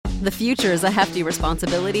The future is a hefty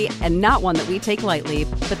responsibility and not one that we take lightly,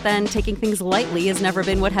 but then taking things lightly has never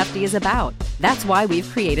been what Hefty is about. That's why we've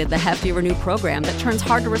created the Hefty Renew program that turns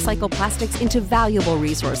hard-to-recycle plastics into valuable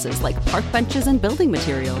resources like park benches and building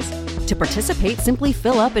materials. To participate, simply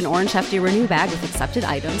fill up an orange Hefty Renew bag with accepted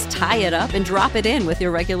items, tie it up, and drop it in with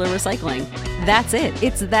your regular recycling. That's it.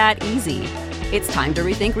 It's that easy. It's time to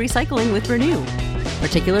rethink recycling with Renew.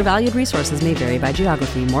 Particular valued resources may vary by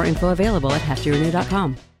geography. More info available at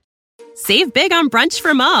heftyrenew.com. Save big on brunch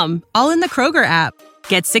for mom, all in the Kroger app.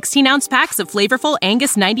 Get 16-ounce packs of flavorful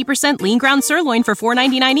Angus 90% lean ground sirloin for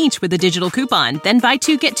 $4.99 each with a digital coupon. Then buy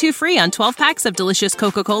 2, get 2 free on 12 packs of delicious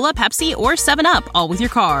Coca-Cola, Pepsi, or 7-Up, all with your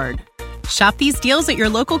card. Shop these deals at your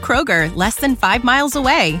local Kroger, less than 5 miles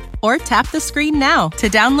away. Or tap the screen now to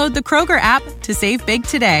download the Kroger app to save big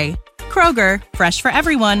today. Kroger, fresh for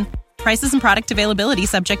everyone. Prices and product availability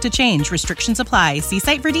subject to change. Restrictions apply. See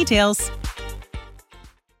site for details.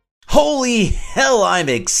 Holy hell, I'm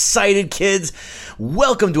excited, kids.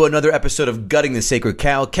 Welcome to another episode of Gutting the Sacred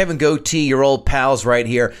Cow. Kevin Goatee, your old pals right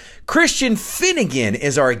here. Christian Finnegan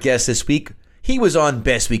is our guest this week. He was on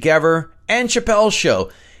Best Week Ever and Chappelle's Show.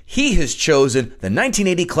 He has chosen the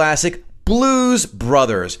 1980 classic Blues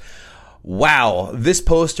Brothers. Wow, this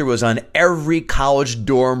poster was on every college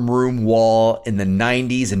dorm room wall in the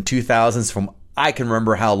 90s and 2000s from I can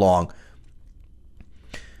remember how long.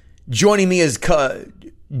 Joining me as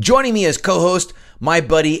co-host, my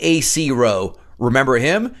buddy AC Rowe. Remember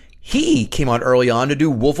him? He came on early on to do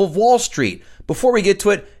Wolf of Wall Street. Before we get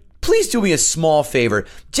to it, please do me a small favor.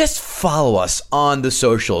 Just follow us on the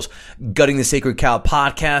socials. Gutting the Sacred Cow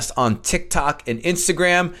podcast on TikTok and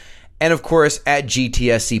Instagram. And of course, at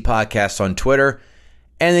GTSC Podcast on Twitter.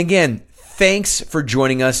 And again, thanks for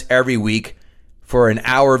joining us every week for an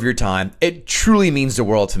hour of your time. It truly means the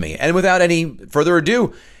world to me. And without any further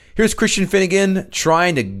ado, here's Christian Finnegan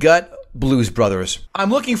trying to gut Blues Brothers. I'm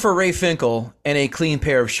looking for Ray Finkle and a clean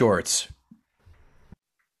pair of shorts.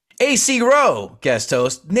 AC Rowe, guest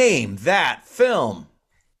host, name that film.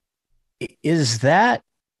 Is that?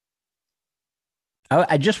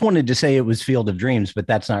 I just wanted to say it was Field of Dreams, but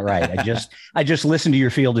that's not right. I just listened to your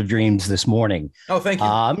Field of Dreams this morning. Oh, thank you.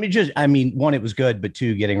 One, it was good, but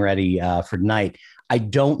two, getting ready for tonight. I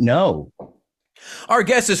don't know. Our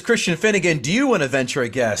guest is Christian Finnegan. Do you want to venture a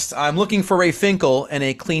guess? I'm looking for Ray Finkle and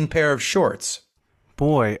a clean pair of shorts.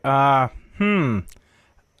 Boy, I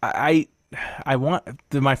want.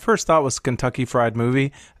 My first thought was Kentucky Fried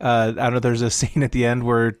Movie. I know there's a scene at the end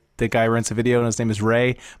where the guy rents a video and his name is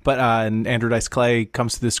Ray, and Andrew Dice Clay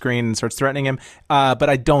comes to the screen and starts threatening him. But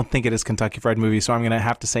I don't think it is Kentucky Fried Movie, so I'm going to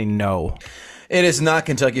have to say no. It is not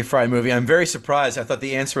Kentucky Fried Movie. I'm very surprised. I thought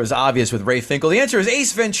the answer was obvious with Ray Finkle. The answer is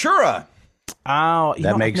Ace Ventura. Oh,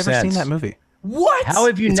 that makes I've never sense. seen that movie. What? How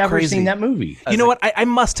have you It's never crazy. seen that movie? You know what? I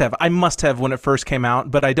must have. I must have when it first came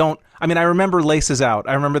out, but I don't. I mean, I remember Laces Out.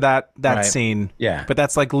 I remember that Right. scene. Yeah. But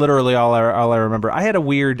that's like literally all I remember. I had a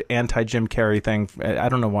weird anti-Jim Carrey thing. I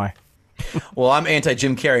don't know why. Well, I'm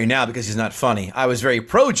anti-Jim Carrey now because he's not funny. I was very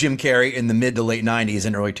pro-Jim Carrey in the mid to late 90s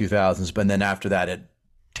and early 2000s, but then after that, it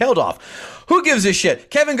tailed off. Who gives a shit?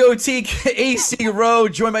 Kevin Goatee, AC Rowe,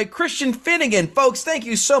 joined by Christian Finnegan. Folks, thank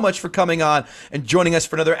you so much for coming on and joining us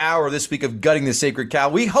for another hour this week of Gutting the Sacred Cow.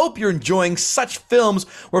 We hope you're enjoying such films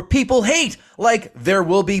where people hate, like There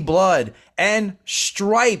Will Be Blood and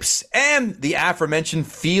Stripes and the aforementioned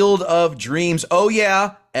Field of Dreams. Oh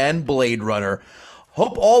yeah, and Blade Runner.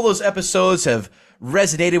 Hope all those episodes have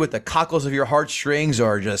resonated with the cockles of your heartstrings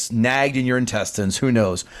or just nagged in your intestines. Who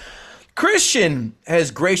knows? Christian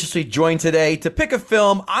has graciously joined today to pick a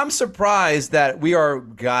film. I'm surprised that we are,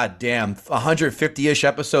 goddamn, 150-ish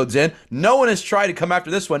episodes in. No one has tried to come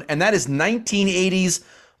after this one, and that is 1980's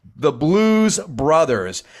The Blues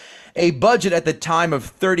Brothers. A budget at the time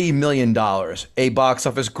of $30 million. A box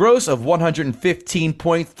office gross of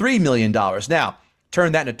 $115.3 million. Now,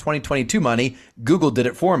 turn that into 2022 money. Google did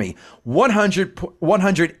it for me.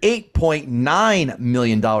 $108.9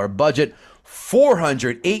 million budget.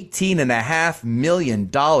 $418.5 million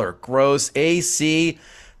gross. AC,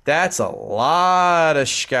 that's a lot of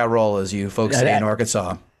scroll, as you folks say in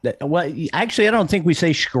Arkansas. Well, actually, I don't think we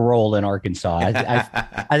say scroll in Arkansas.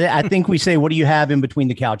 I think we say, what do you have in between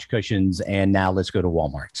the couch cushions? And now let's go to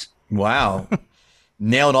Walmart's. Wow.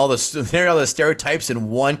 Nailing all the stereotypes in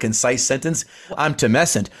one concise sentence. I'm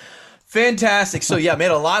tumescent. Fantastic. So yeah,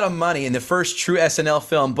 made a lot of money in the first true SNL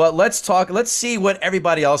film, but let's see what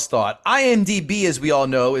everybody else thought. IMDb, as we all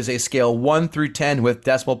know, is a scale 1 through 10 with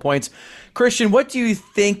decimal points. Christian, what do you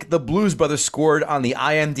think the Blues Brothers scored on the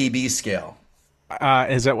IMDb scale?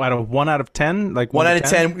 Is it out of 1 out of 10? Like 1 out of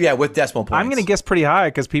 10, yeah, with decimal points. I'm going to guess pretty high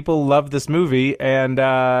because people love this movie, and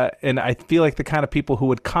I feel like the kind of people who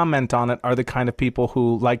would comment on it are the kind of people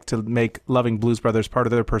who like to make loving Blues Brothers part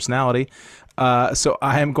of their personality. So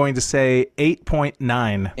I am going to say 8.9.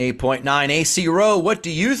 8.9. AC Rowe, what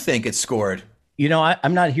do you think it scored? You know,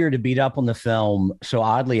 I'm not here to beat up on the film, so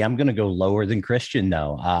oddly, I'm going to go lower than Christian,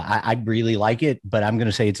 though. I really like it, but I'm going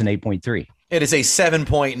to say it's an 8.3. It is a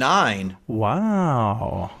 7.9.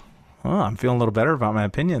 Wow. Well, I'm feeling a little better about my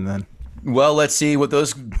opinion then. Well, let's see what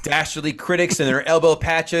those dastardly critics and their elbow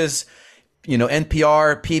patches,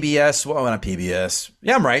 NPR, PBS, well, not PBS.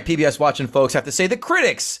 Yeah, I'm right. PBS watching folks have to say. The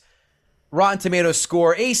critics, Rotten Tomatoes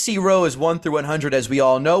score. AC Rowe is 1 through 100, as we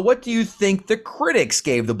all know. What do you think the critics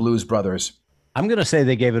gave the Blues Brothers? I'm going to say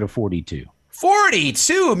they gave it a 42.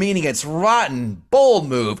 42, meaning it's rotten. Bold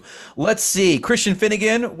move. Let's see. Christian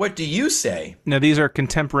Finnegan, what do you say? Now, these are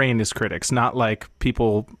contemporaneous critics, not like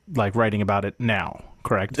people like writing about it now,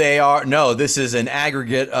 correct? They are. No, this is an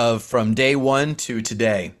aggregate of from day one to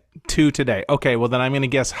today. To today. Okay, well, then I'm going to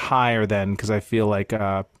guess higher then because I feel like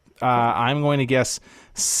I'm going to guess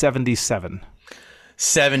 77.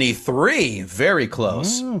 73. Very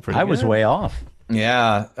close. I was way off.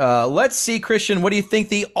 Yeah. Let's see, Christian, what do you think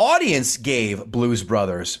the audience gave Blues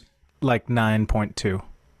Brothers? Like 9.2.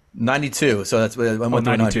 92. So that's I went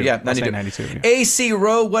through 92. 100. Yeah, 92. 92, yeah. AC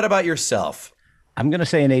Rowe, what about yourself? I'm going to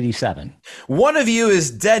say an 87. One of you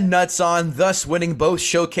is dead nuts on, thus winning both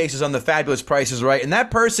showcases on the Fabulous Price is Right, and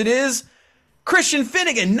that person is Christian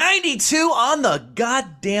Finnegan. 92 on the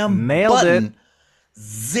goddamn Nailed button. it.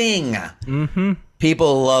 Zing. Mm-hmm.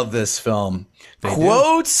 People love this film. They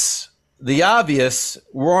Quotes the obvious.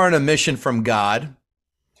 We're on a mission from God.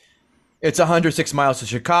 It's 106 miles to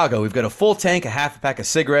Chicago. We've got a full tank, a half a pack of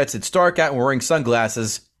cigarettes. It's dark out and we're wearing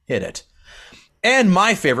sunglasses. Hit it. And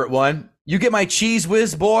my favorite one, you get my cheese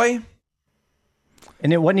whiz, boy.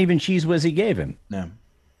 And it wasn't even Cheese Whiz he gave him. No.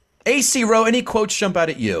 AC Rowe, any quotes jump out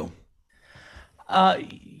at you?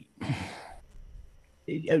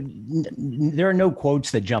 There are no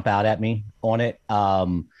quotes that jump out at me on it.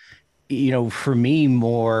 For me,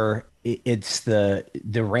 more it's the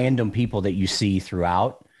random people that you see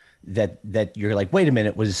throughout that you're like, wait a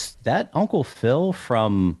minute, was that Uncle Phil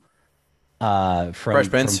from Fresh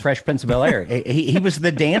Prince of Bel-Air? he was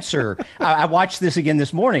the dancer. I watched this again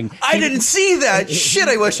this morning. I didn't see that. Shit,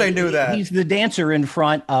 I wish I knew that. He's the dancer in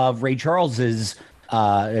front of Ray Charles's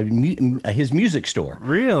his music store.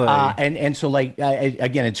 Really? And so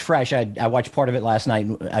again, it's fresh. I watched part of it last night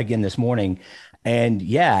again this morning. And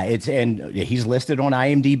yeah, and he's listed on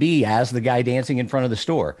IMDb as the guy dancing in front of the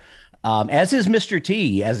store. As is Mr.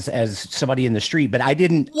 T, as somebody in the street, but I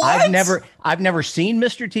didn't. What? I've never seen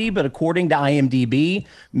Mr. T, but according to IMDb,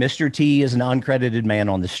 Mr. T is an uncredited man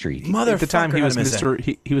on the street. Motherfucker, At the time, he was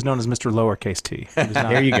Mr. he was known as Mr. Lowercase T. He was not,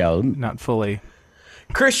 There you go. Not fully.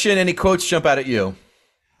 Christian, any quotes jump out at you?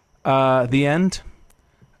 The end.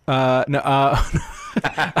 No.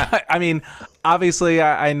 I mean, obviously,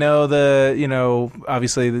 I know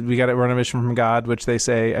obviously we got to run a mission from God, which they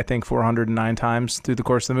say, I think 409 times through the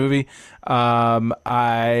course of the movie.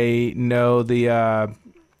 I know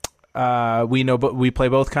we play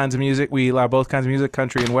both kinds of music. We allow both kinds of music,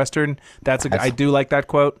 country and Western. I do like that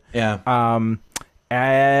quote. Yeah.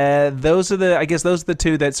 Those are the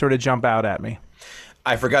two that sort of jump out at me.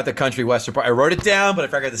 I forgot the country Western part. I wrote it down, but I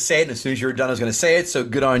forgot to say it. And as soon as you were done, I was going to say it. So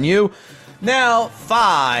good on you. Now,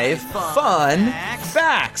 5 fun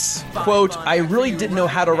facts. Quote, I really didn't know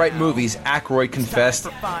how to write movies, Aykroyd confessed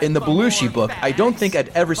in the Belushi book. I don't think I'd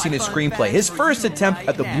ever seen a screenplay. His first attempt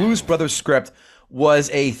at the Blues Brothers script was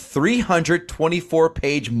a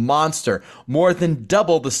 324-page monster, more than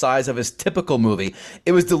double the size of his typical movie.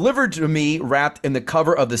 It was delivered to me wrapped in the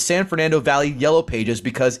cover of the San Fernando Valley Yellow Pages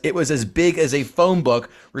because it was as big as a phone book,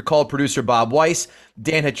 recalled producer Bob Weiss.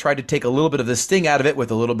 Dan had tried to take a little bit of the sting out of it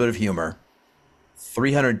with a little bit of humor.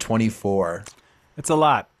 324. It's a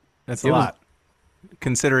lot. That's a lot.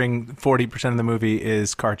 Considering 40% of the movie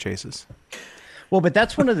is car chases. Well, but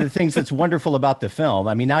that's one of the things that's wonderful about the film.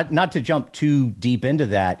 I mean, not to jump too deep into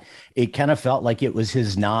that, it kind of felt like it was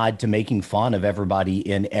his nod to making fun of everybody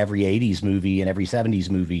in every 80s movie and every 70s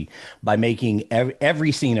movie by making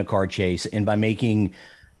every scene a car chase and by making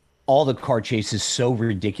all the car chases so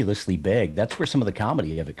ridiculously big. That's where some of the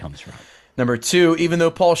comedy of it comes from. Number 2, even though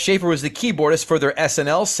Paul Schaefer was the keyboardist for their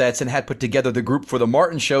SNL sets and had put together the group for the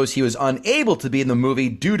Martin shows, he was unable to be in the movie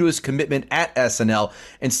due to his commitment at SNL.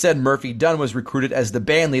 Instead, Murphy Dunn was recruited as the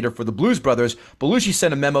band leader for the Blues Brothers. Belushi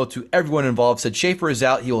sent a memo to everyone involved, said Schaefer is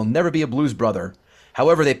out, he will never be a blues brother.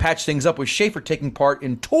 However, they patched things up with Schaefer taking part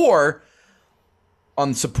in tour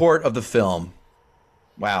on support of the film.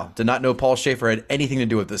 Wow. Did not know Paul Schaefer had anything to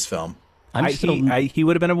do with this film. He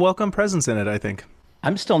would have been a welcome presence in it, I think.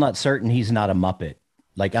 I'm still not certain he's not a Muppet.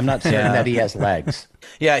 Like, I'm not certain that he has legs.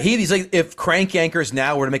 Yeah, he's like, if Crank Yankers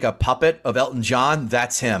now were to make a puppet of Elton John,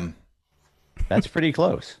 that's him. That's pretty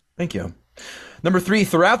close. Thank you. Number 3,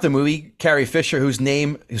 throughout the movie, Carrie Fisher, whose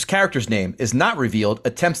character's name is not revealed,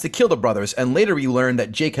 attempts to kill the brothers, and later we learn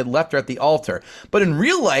that Jake had left her at the altar. But in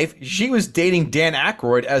real life, she was dating Dan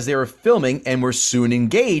Aykroyd as they were filming and were soon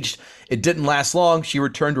engaged. It didn't last long. She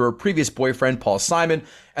returned to her previous boyfriend, Paul Simon,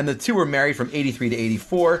 and the two were married from 83 to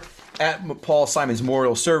 84 at Paul Simon's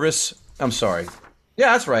memorial service. I'm sorry.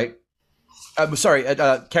 Yeah, that's right.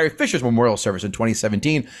 At Carrie Fisher's memorial service in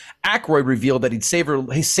 2017, Aykroyd revealed that he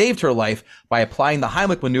saved her life by applying the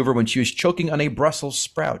Heimlich maneuver when she was choking on a Brussels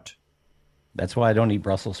sprout. That's why I don't eat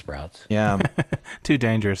Brussels sprouts. Yeah. Too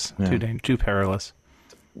dangerous. Yeah. Too perilous.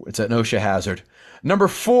 It's an OSHA hazard. Number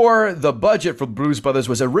 4, the budget for Blues Brothers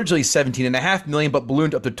was originally $17.5 million, but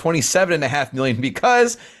ballooned up to $27.5 million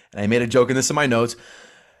because, and I made a joke in this in my notes,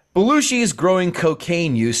 Belushi's growing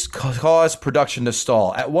cocaine use caused production to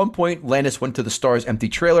stall. At one point, Landis went to the star's empty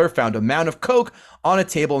trailer, found a mound of coke on a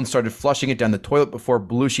table, and started flushing it down the toilet before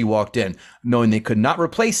Belushi walked in. Knowing they could not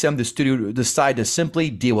replace him, the studio decided to simply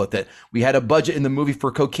deal with it. We had a budget in the movie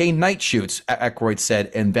for cocaine night shoots, Aykroyd said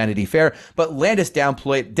in Vanity Fair, but Landis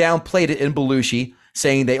downplayed it in Belushi,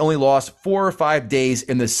 saying they only lost 4 or 5 days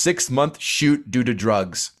in the 6-month shoot due to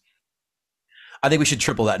drugs. I think we should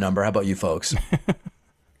triple that number. How about you folks?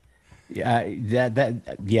 Yeah,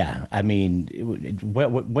 yeah. I mean,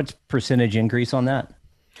 what's percentage increase on that?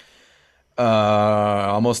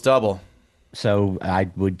 Almost double. So I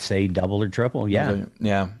would say double or triple. Yeah.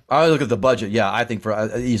 Yeah. I look at the budget. Yeah, I think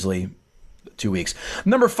for easily 2 weeks.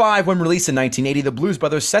 Number 5, when released in 1980, the Blues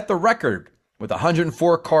Brothers set the record with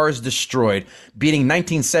 104 cars destroyed, beating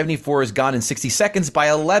 1974's Gone in 60 Seconds by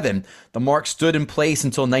 11. The mark stood in place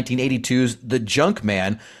until 1982's The Junk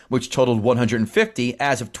Man, which totaled 150.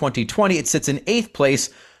 As of 2020, it sits in 8th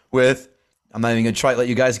place with, I'm not even going to try to let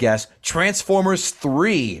you guys guess, Transformers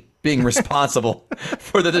 3 being responsible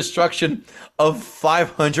for the destruction of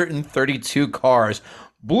 532 cars.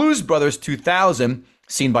 Blues Brothers 2000,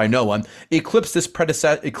 seen by no one, eclipsed its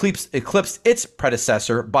predecessor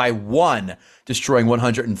by 1, destroying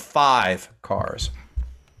 105 cars.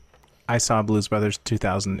 I saw Blues Brothers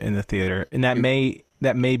 2000 in the theater, and that may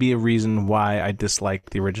be a reason why I dislike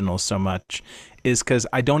the original so much, is because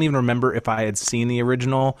I don't even remember if I had seen the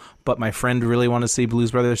original, but my friend really wanted to see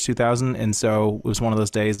Blues Brothers 2000, and so it was one of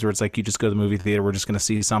those days where it's like, you just go to the movie theater, we're just going to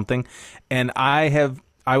see something. And I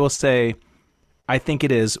will say, I think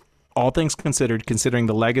it is, all things considered, considering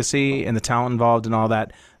the legacy and the talent involved and all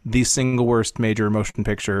that, the single worst major motion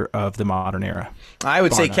picture of the modern era. I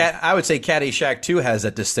would say Caddyshack 2 has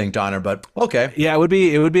that distinct honor, but okay. Yeah, it would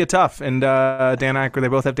be a tough. And Dan Aykroyd, they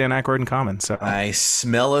both have Dan Aykroyd in common. So I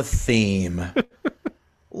smell a theme.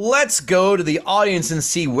 Let's go to the audience and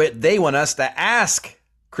see what they want us to ask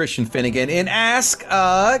Christian Finnegan in Ask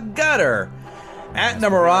a Gutter. At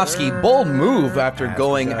Nemirovsky, bold move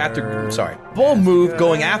going after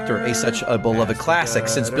such a beloved classic.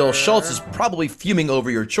 Since Bill Schultz is probably fuming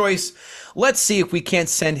over your choice, let's see if we can't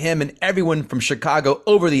send him and everyone from Chicago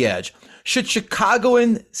over the edge. Should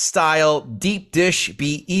Chicagoan style deep dish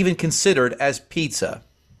be even considered as pizza?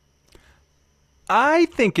 I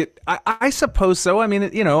think I suppose so. I mean,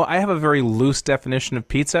 I have a very loose definition of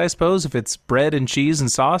pizza, I suppose. If it's bread and cheese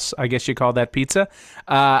and sauce, I guess you call that pizza.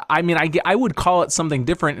 I mean, I would call it something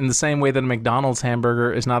different in the same way that a McDonald's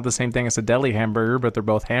hamburger is not the same thing as a deli hamburger, but they're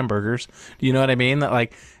both hamburgers. Do you know what I mean? That,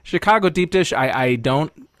 like, Chicago deep dish, I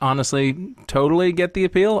don't honestly totally get the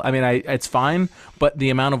appeal. I mean, it's fine, but the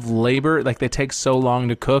amount of labor, like, they take so long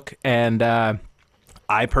to cook, and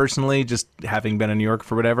I personally, just having been in New York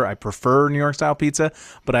for whatever, I prefer New York style pizza,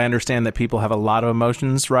 but I understand that people have a lot of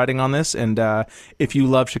emotions riding on this. And if you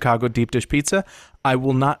love Chicago deep dish pizza, I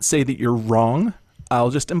will not say that you're wrong. I'll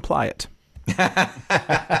just imply it.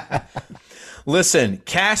 Listen,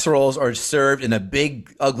 casseroles are served in a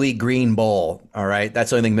big, ugly green bowl. All right. That's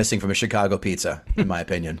the only thing missing from a Chicago pizza, in my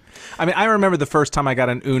opinion. I mean, I remember the first time I got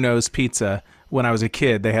an Uno's pizza when I was a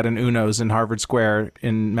kid. They had an Uno's in Harvard Square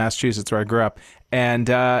in Massachusetts, where I grew up. And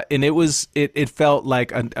it felt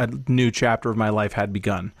like a new chapter of my life had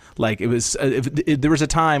begun. Like, it was there was a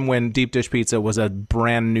time when deep dish pizza was a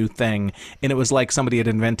brand new thing, and it was like somebody had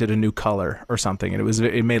invented a new color or something, and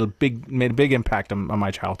it made a big impact on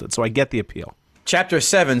my childhood. So I get the appeal. Chapter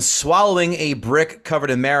 7: Swallowing a brick covered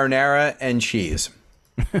in marinara and cheese.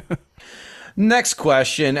 Next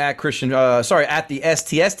question at the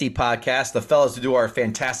STST podcast, the fellows who do our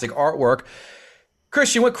fantastic artwork.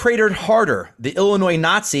 Christian, what cratered harder, the Illinois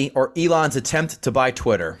Nazi or Elon's attempt to buy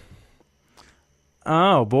Twitter?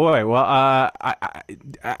 Oh boy. Well,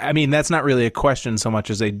 I mean, that's not really a question so much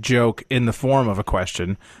as a joke in the form of a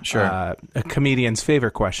question. Sure. A comedian's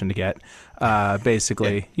favorite question to get.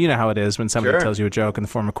 Basically, you know how it is when somebody tells you a joke in the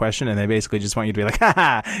form of a question, and they basically just want you to be like, "Ha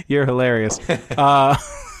ha, you're hilarious."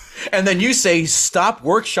 And then you say, "Stop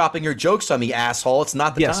workshopping your jokes on me, asshole. It's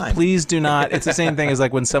not the time." Yes, please do not. It's the same thing as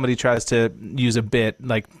like when somebody tries to use a bit,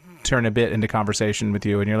 like turn a bit into conversation with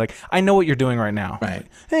you, and you're like, I know what you're doing right now. Right.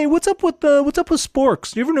 Hey, what's up with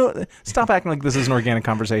sporks? You ever know? Stop acting like this is an organic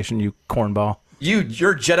conversation, you cornball. Your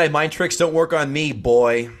Jedi mind tricks don't work on me,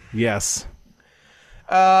 boy. Yes.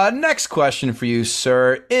 Next question for you,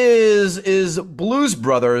 sir. Is Blues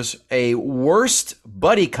Brothers a worst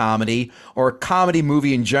buddy comedy or comedy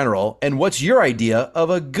movie in general? And what's your idea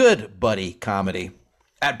of a good buddy comedy?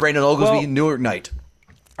 At Brandon Oglesby, Newark Knight.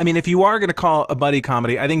 I mean, if you are going to call a buddy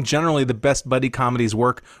comedy, I think generally the best buddy comedies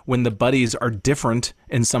work when the buddies are different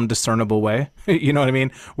in some discernible way. You know what I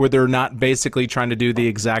mean? Where they're not basically trying to do the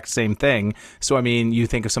exact same thing. So, I mean, you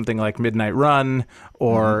think of something like Midnight Run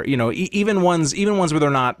or, you know, even ones where they're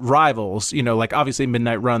not rivals, you know, like obviously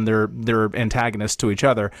Midnight Run, they're antagonists to each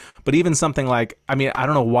other. But even something like, I mean, I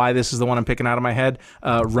don't know why this is the one I'm picking out of my head,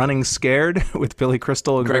 Running Scared with Billy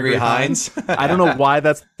Crystal and Gregory Hines. I don't know why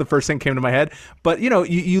that's the first thing that came to my head. But, you know,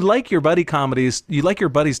 you like your buddy comedies, you like your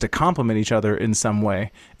buddies to complement each other in some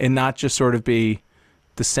way and not just sort of be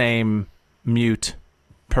the same mute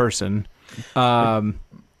person. But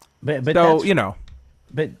so, you know.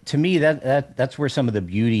 But to me, that's where some of the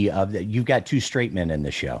beauty of that. You've got two straight men in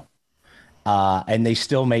the show, and they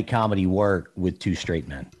still make comedy work with two straight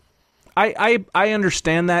men. I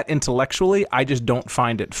understand that intellectually. I just don't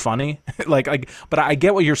find it funny. But I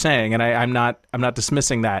get what you're saying, and I'm not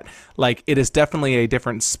dismissing that. Like, it is definitely a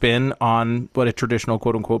different spin on what a traditional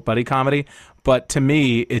quote unquote buddy comedy. But to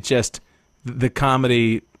me, it just the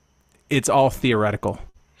comedy. It's all theoretical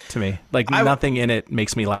to me. Like, nothing in it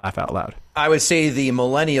makes me laugh out loud. I would say the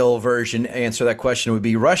millennial version answer that question would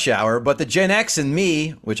be Rush Hour, but the Gen X and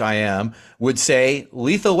me, which I am, would say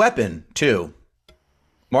Lethal Weapon 2.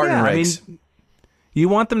 Martin Riggs. I mean, you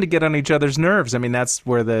want them to get on each other's nerves. I mean, that's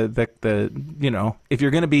where the you know, if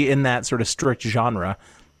you're going to be in that sort of strict genre,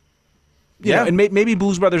 you know, and maybe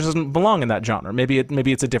Blues Brothers doesn't belong in that genre. Maybe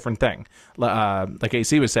it's a different thing, like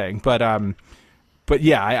AC was saying. But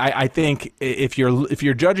yeah, I think if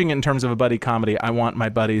you're judging it in terms of a buddy comedy, I want my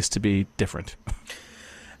buddies to be different.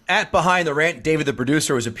 At Behind the Rant, David, the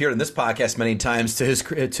producer, has appeared on this podcast many times. To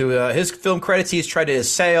his film credits, he's tried to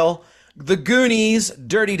assail The Goonies,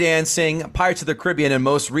 Dirty Dancing, Pirates of the Caribbean, and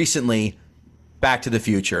most recently, Back to the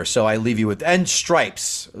Future. So I leave you with and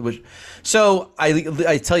Stripes. So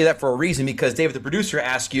I tell you that for a reason, because David, the producer,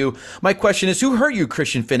 asked you, my question is, who hurt you,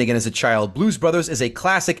 Christian Finnegan, as a child? Blues Brothers is a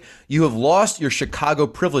classic. You have lost your Chicago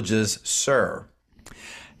privileges, sir.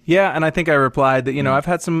 Yeah, and I think I replied that, you know, I've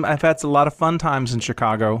had a lot of fun times in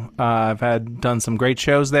Chicago. I've done some great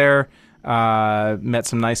shows there. Met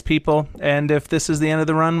some nice people, and if this is the end of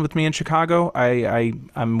the run with me in Chicago,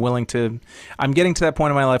 I'm willing to. I'm getting to that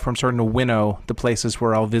point in my life where I'm starting to winnow the places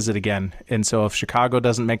where I'll visit again. And so, if Chicago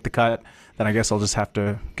doesn't make the cut, then I guess I'll just have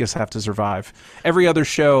to survive. Every other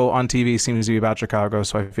show on TV seems to be about Chicago,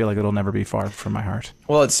 so I feel like it'll never be far from my heart.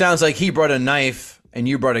 Well, it sounds like he brought a knife and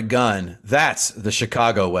you brought a gun. That's the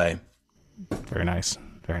Chicago way. Very nice.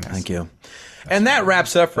 Very nice. Thank you. And that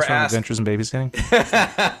wraps it up for Ask Adventures in Babysitting.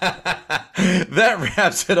 That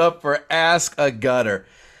wraps it up for Ask a Gutter.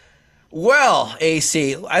 Well,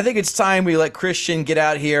 AC, I think it's time we let Christian get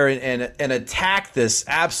out here and attack this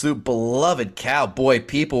absolute beloved cowboy.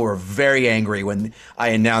 People were very angry when I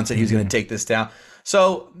announced that he was going to take this down.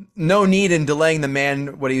 So no need in delaying the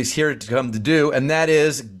man what he was here to come to do, and that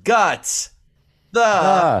is Guts,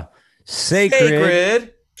 the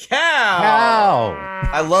sacred cow.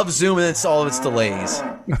 I love Zoom and it's all of its delays.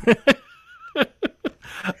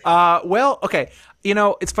 Well, okay. You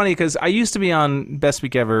know, it's funny because I used to be on Best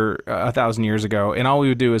Week Ever 1,000 years ago, and all we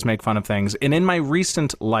would do is make fun of things. And in my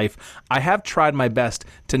recent life, I have tried my best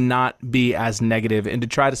to not be as negative and to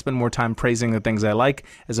try to spend more time praising the things I like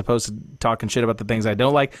as opposed to talking shit about the things I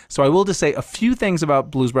don't like. So I will just say a few things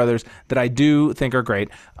about Blues Brothers that I do think are great.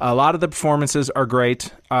 A lot of the performances are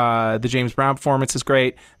great. The James Brown performance is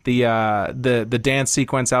great. The dance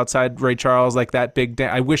sequence outside Ray Charles, like that big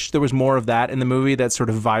dance. I wish there was more of that in the movie, that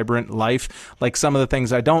sort of vibrant life. Like some of the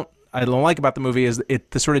things I don't I don't like about the movie is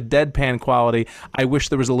the sort of deadpan quality. I wish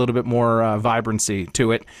there was a little bit more vibrancy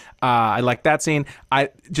to it. I like that scene. A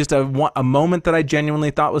moment that I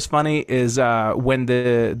genuinely thought was funny is when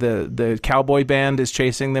the cowboy band is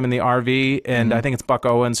chasing them in the RV, and I think it's Buck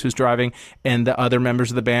Owens who's driving, and the other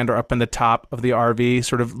members of the band are up in the top of the RV,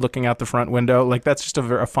 sort of looking out the front window. Like, that's just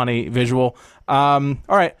a funny visual. All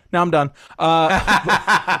right, now I'm done.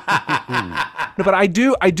 No, but I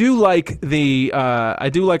do like I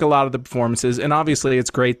do like a lot of the performances, and obviously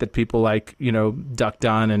it's great that people like, Duck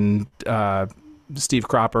Dunn and Steve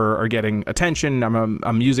Cropper are getting attention. I'm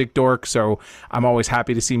a music dork, so I'm always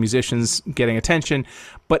happy to see musicians getting attention.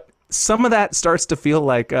 But some of that starts to feel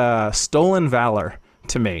like stolen valor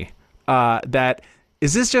to me. That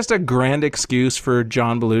is this just a grand excuse for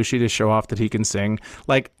John Belushi to show off that he can sing?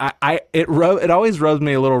 Like, it always rubs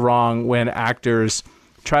me a little wrong when actors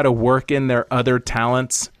try to work in their other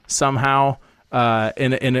talents somehow.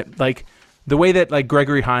 In it, like the way that like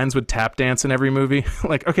Gregory Hines would tap dance in every movie.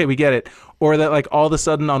 Like, okay, we get it. Or that like all of a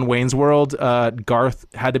sudden on Wayne's World, Garth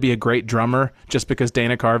had to be a great drummer just because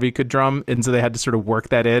Dana Carvey could drum, and so they had to sort of work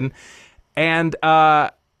that in. And I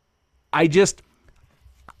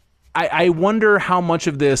wonder how much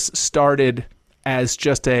of this started as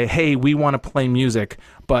just hey, we want to play music,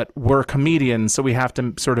 but we're comedians, so we have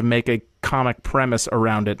to sort of make a comic premise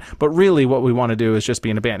around it. But really what we want to do is just be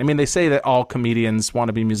in a band. I mean, they say that all comedians want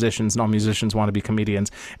to be musicians and all musicians want to be comedians,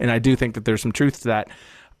 and I do think that there's some truth to that.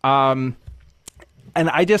 And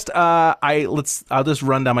I'll just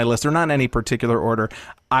run down my list. They're not in any particular order.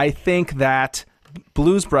 I think that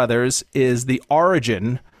Blues Brothers is the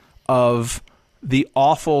origin of the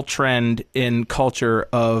awful trend in culture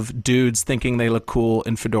of dudes thinking they look cool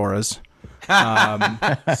in fedoras.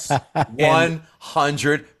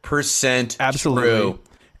 100% absolutely true.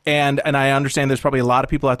 And I understand there's probably a lot of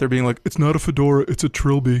people out there being like, it's not a fedora, it's a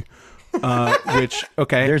trilby. Which,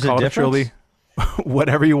 okay, there's call a it a trilby,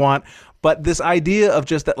 whatever you want. But this idea of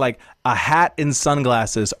just that, like, a hat and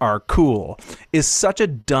sunglasses are cool is such a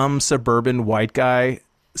dumb suburban white guy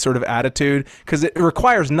sort of attitude, because it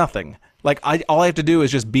requires nothing. Like, all I have to do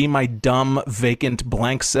is just be my dumb, vacant,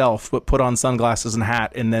 blank self, but put on sunglasses and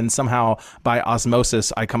hat, and then somehow, by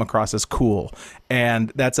osmosis, I come across as cool.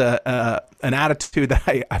 And that's an attitude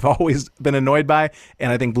that I've always been annoyed by,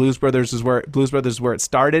 and I think Blues Brothers is where it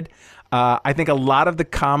started. I think a lot of the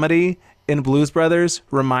comedy in Blues Brothers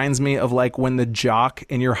reminds me of like when the jock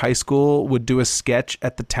in your high school would do a sketch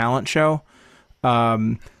at the talent show.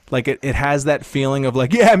 Like it has that feeling of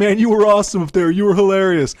like, yeah, man, you were awesome up there. You were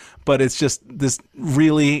hilarious. But it's just this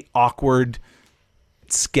really awkward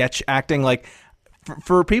sketch acting. Like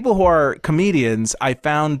for people who are comedians, I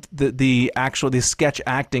found the sketch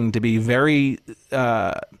acting to be very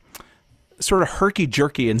sort of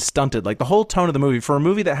herky-jerky and stunted. Like the whole tone of the movie, for a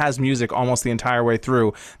movie that has music almost the entire way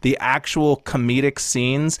through, the actual comedic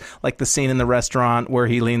scenes, like the scene in the restaurant where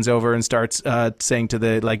he leans over and starts saying to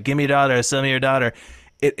the, like, give me your daughter, sell me your daughter.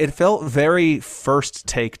 It felt very First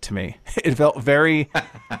Take to me. It felt very...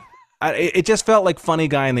 it just felt like Funny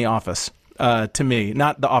Guy in the Office to me.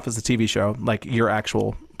 Not The Office, the TV show, like your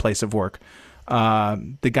actual place of work.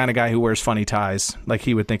 The kind of guy who wears funny ties. Like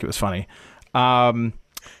he would think it was funny.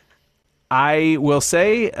 I will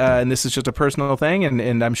say, and this is just a personal thing,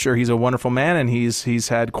 and I'm sure he's a wonderful man, and he's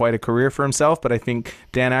had quite a career for himself, but I think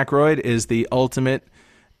Dan Aykroyd is the ultimate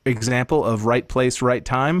example of right place, right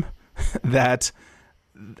time. That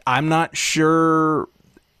I'm not sure.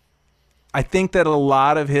 I think that a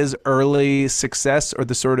lot of his early success, or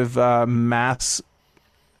the sort of mass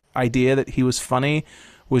idea that he was funny,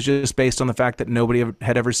 was just based on the fact that nobody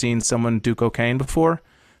had ever seen someone do cocaine before.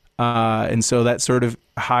 And so that sort of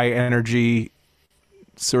high energy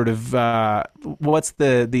sort of what's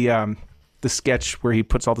the sketch where he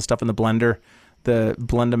puts all the stuff in the blender, the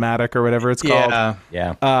Blendomatic or whatever it's called.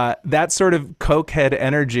 Yeah. That sort of cokehead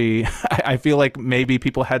energy, I feel like maybe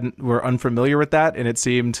people were unfamiliar with that, and it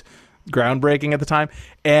seemed groundbreaking at the time.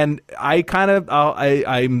 And I kind of,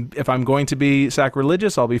 if I'm going to be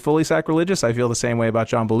sacrilegious, I'll be fully sacrilegious. I feel the same way about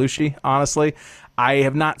John Belushi, honestly. I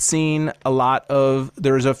have not seen a lot of,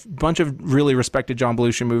 there's a bunch of really respected John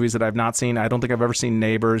Belushi movies that I've not seen. I don't think I've ever seen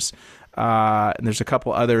Neighbors, and there's a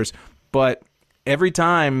couple others. But every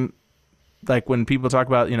time, like when people talk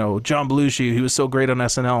about, John Belushi, he was so great on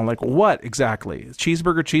SNL, I'm like, what exactly?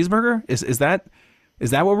 Cheeseburger?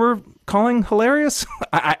 Is that what we're calling hilarious?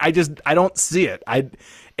 I don't see it.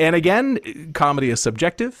 And again, comedy is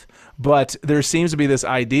subjective, but there seems to be this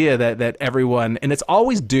idea that everyone, and it's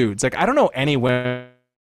always dudes. Like, I don't know any women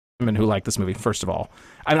who like this movie, first of all.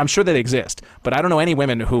 I'm sure that they exist, but I don't know any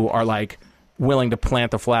women who are like willing to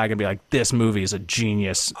plant the flag and be like, this movie is a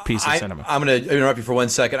genius piece of cinema. I'm going to interrupt you for 1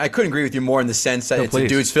 second. I couldn't agree with you more in the sense that it's please. a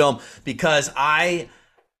dude's film, because I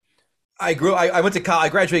went to college. I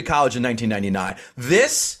graduated college in 1999.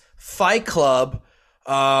 This, Fight Club,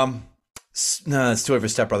 no, it's too late for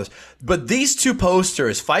Step Brothers. But these two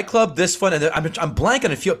posters, Fight Club, this one, and I'm blanking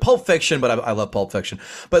on a few. Pulp Fiction, but I love Pulp Fiction.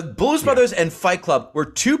 But Blues Brothers and Fight Club were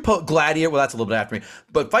two Gladiator. Well, that's a little bit after me.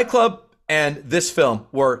 But Fight Club and this film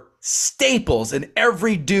were staples in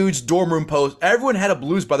every dude's dorm room post. Everyone had a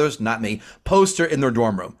Blues Brothers, not me, poster in their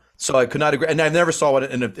dorm room. So I could not agree. And I never saw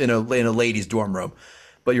it in a lady's dorm room.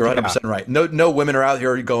 But you're 100% right. No women are out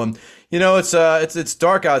here going, it's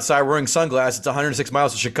dark outside, wearing sunglasses. It's 106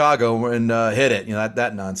 miles to Chicago and hit it.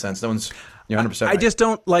 That nonsense. No one's. You're 100% right. I just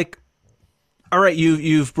don't like. All right,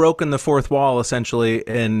 you've broken the fourth wall essentially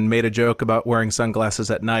and made a joke about wearing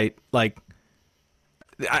sunglasses at night. Like,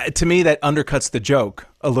 to me, that undercuts the joke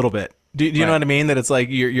a little bit. Do you know what I mean? That it's like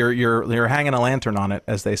you're hanging a lantern on it,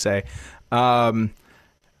 as they say.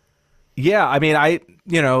 Yeah, I mean,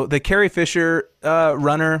 the Carrie Fisher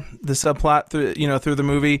runner, the subplot through the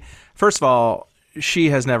movie. First of all, she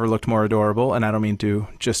has never looked more adorable, and I don't mean to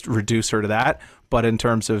just reduce her to that, but in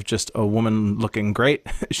terms of just a woman looking great,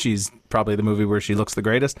 she's probably the movie where she looks the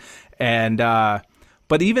greatest. And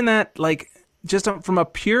but even that, like, just from a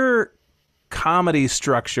pure comedy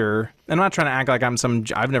structure, and I'm not trying to act like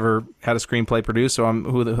I've never had a screenplay produced, so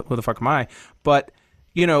who the fuck am I? But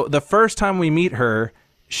the first time we meet her,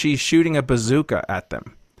 she's shooting a bazooka at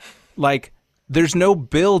them. Like, there's no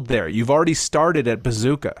build there. You've already started at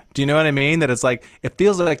bazooka. Do you know what I mean? That it's like, it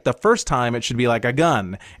feels like the first time it should be like a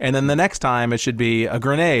gun, and then the next time it should be a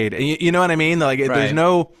grenade. You know what I mean? Like, right. There's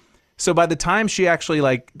no. So by the time she actually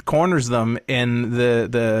like corners them in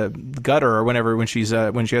the gutter or when she has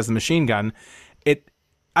the machine gun,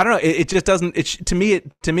 I don't know. It just doesn't. To me,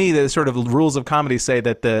 the sort of rules of comedy say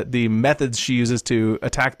that the methods she uses to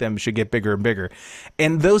attack them should get bigger and bigger,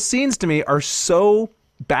 and those scenes to me are so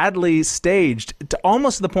badly staged to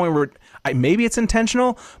almost the point where maybe it's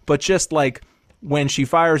intentional, but just like when she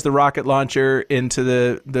fires the rocket launcher into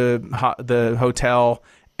the hotel,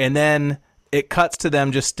 and then it cuts to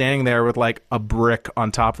them just standing there with like a brick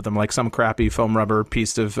on top of them, like some crappy foam rubber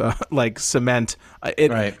piece of like cement.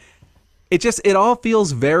 Right. It all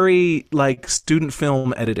feels very like student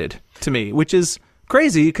film edited to me, which is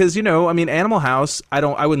crazy because, Animal House,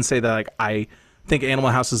 I wouldn't say that like I think Animal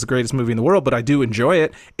House is the greatest movie in the world, but I do enjoy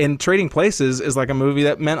it. And Trading Places is like a movie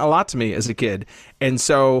that meant a lot to me as a kid. And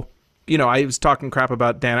so, I was talking crap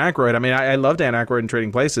about Dan Aykroyd. I mean, I love Dan Aykroyd in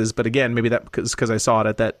Trading Places, but again, maybe that because I saw it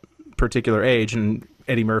at that particular age and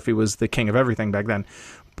Eddie Murphy was the king of everything back then.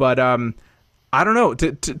 But I don't know.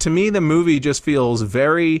 To me, the movie just feels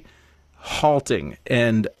very halting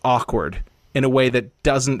and awkward in a way that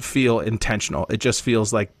doesn't feel intentional. It just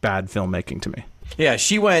feels like bad filmmaking to me. Yeah,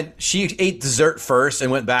 she ate dessert first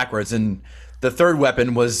and went backwards, and the third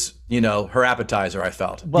weapon was, her appetizer, I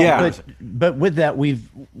felt. Well, yeah. But with that,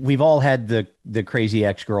 we've all had the crazy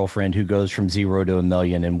ex-girlfriend who goes from 0 to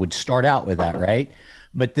 1,000,000 and would start out with that, right?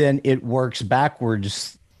 But then it works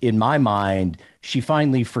backwards. In my mind, she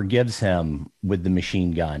finally forgives him with the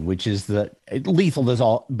machine gun, which is lethal as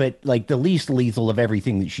all, but like the least lethal of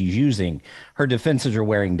everything that she's using. Her defenses are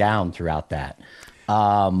wearing down throughout that.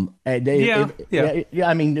 I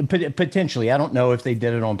mean, potentially, I don't know if they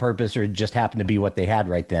did it on purpose or it just happened to be what they had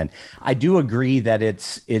right then. I do agree that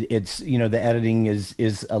it's the editing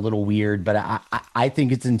is a little weird, but I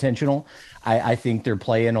think it's intentional. I think they're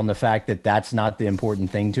playing on the fact that that's not the important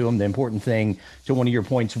thing to them. The important thing, to one of your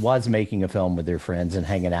points, was making a film with their friends and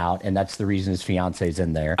hanging out, and that's the reason his fiance's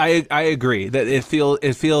in there. I agree that it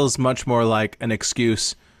feels much more like an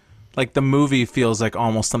excuse. Like the movie feels like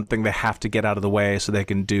almost something they have to get out of the way so they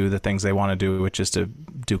can do the things they want to do, which is to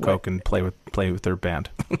do coke and play with their band.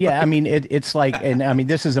 Yeah, I mean it's like, and I mean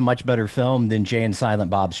this is a much better film than Jay and Silent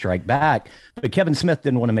Bob Strike Back, but Kevin Smith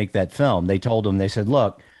didn't want to make that film. They told him, they said,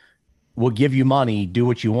 "Look, we'll give you money, do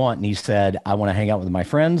what you want," and he said, "I want to hang out with my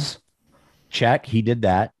friends." Check, he did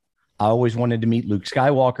that. I always wanted to meet Luke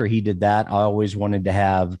Skywalker. He did that. I always wanted to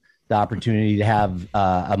have the opportunity to have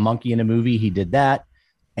a monkey in a movie. He did that.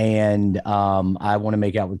 And I want to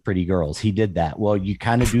make out with pretty girls. He did that. Well, you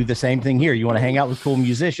kind of do the same thing here. You want to hang out with cool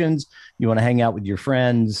musicians. You want to hang out with your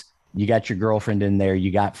friends. You got your girlfriend in there. You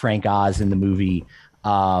got Frank Oz in the movie.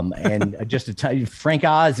 And just to tell you, Frank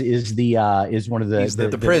Oz is one of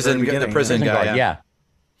the prison guy. Yeah.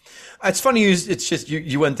 It's funny. It's just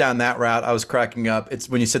you went down that route. I was cracking up. It's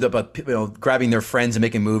when you said about grabbing their friends and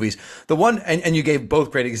making movies. The one and you gave both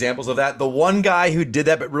great examples of that. The one guy who did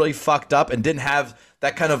that but really fucked up and didn't have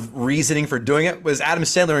that kind of reasoning for doing it was Adam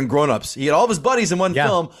Sandler in Grown Ups. He had all of his buddies in one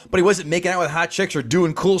film, but he wasn't making out with hot chicks or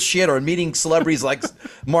doing cool shit or meeting celebrities like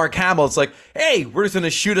Mark Hamill. It's like, hey, we're just going to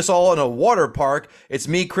shoot us all in a water park. It's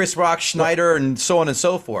me, Chris Rock, Schneider, and so on and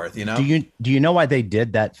so forth. You know? Do you know why they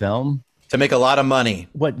did that film? To make a lot of money.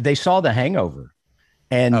 What they saw The Hangover,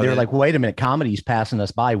 and they're like, wait a minute, comedy's passing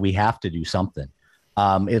us by. We have to do something.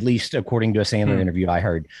 At least according to a Sandler interview I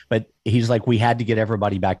heard. But he's like, we had to get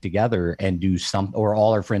everybody back together and do some, or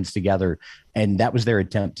all our friends together. And that was their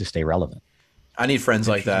attempt to stay relevant. I need friends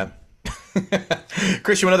like that.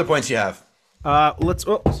 Christian, what other points do you have?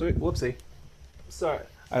 Whoopsie. Sorry.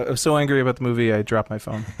 I was so angry about the movie, I dropped my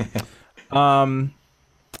phone.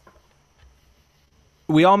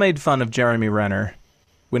 We all made fun of Jeremy Renner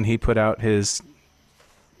when he put out his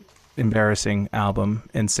embarrassing album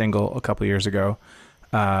and single a couple years ago.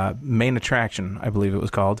 Main Attraction, I believe it was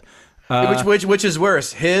called. Which is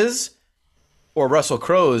worse, his or Russell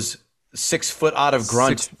Crowe's 6 foot odd of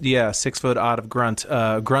grunt? 6 foot odd of grunt.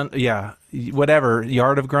 Grunt, yeah, whatever,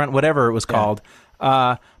 yard of grunt, whatever it was called.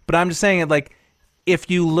 But I'm just saying it, like, if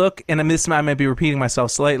you look, and I might be repeating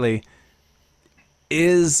myself slightly,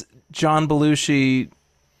 is John Belushi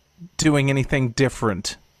doing anything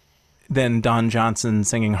different than Don Johnson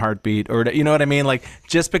singing Heartbeat? Or, you know what I mean? Like,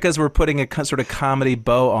 just because we're putting a sort of comedy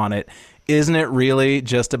bow on it, isn't it really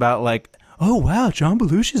just about like, oh, wow, John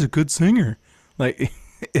Belushi's a good singer? Like,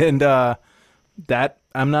 and that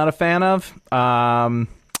I'm not a fan of. I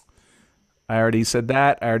already said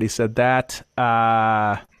that.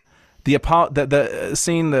 The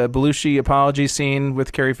scene, the Belushi apology scene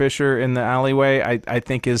with Carrie Fisher in the alleyway, I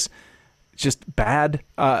think is just bad.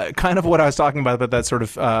 Kind of what I was talking about that sort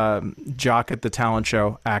of jock at the talent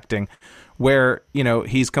show acting, where, you know,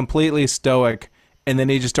 he's completely stoic and then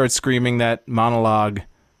he just starts screaming that monologue.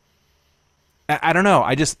 I don't know.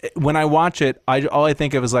 When I watch it, all I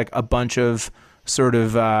think of is like a bunch of sort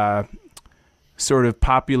of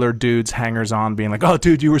popular dudes, hangers on, being like, "Oh,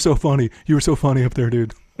 dude, you were so funny. You were so funny up there,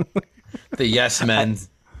 dude." The yes men.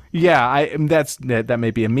 That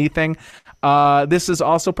may be a me thing. This is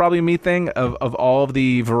also probably a me thing of all of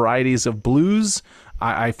the varieties of blues.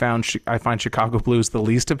 I find Chicago blues the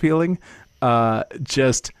least appealing.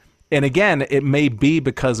 And again, it may be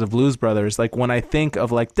because of Blues Brothers. Like, when I think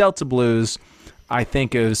of like Delta blues, I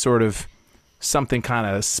think of sort of something kind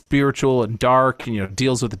of spiritual and dark, and, you know,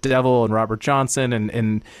 deals with the devil and Robert Johnson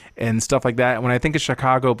and stuff like that. When I think of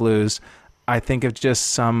Chicago blues, I think of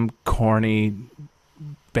just some corny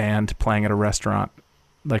band playing at a restaurant.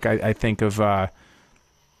 Like, I think of, I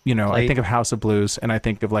think of House of Blues, and I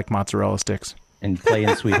think of like mozzarella sticks. And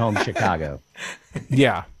playing Sweet Home Chicago.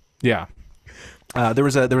 Yeah. There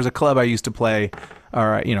was a club I used to play,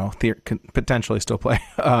 or potentially still play,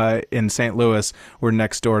 in St. Louis. Where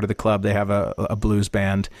next door to the club they have a blues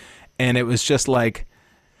band, and it was just like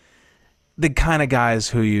the kind of guys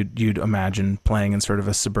who you'd imagine playing in sort of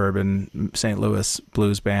a suburban St. Louis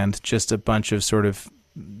blues band. Just a bunch of sort of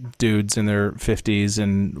dudes in their 50s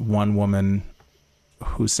and one woman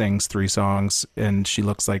who sings 3 songs, and she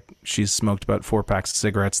looks like she's smoked about 4 packs of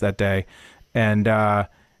cigarettes that day, and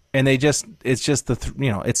it's just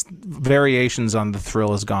it's variations on The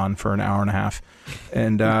Thrill Is Gone for an hour and a half,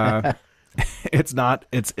 and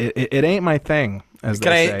it ain't my thing.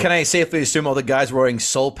 Can I safely assume all the guys were wearing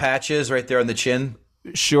soul patches right there on the chin?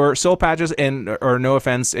 Sure, soul patches or no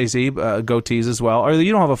offense, AC, goatees as well. Or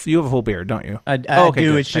you have a full beard, don't you? I do.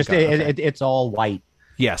 Good. It's just it's all white.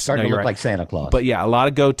 Yes, starting to look right. like Santa Claus. But yeah, a lot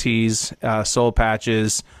of goatees, soul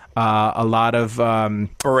patches. A lot of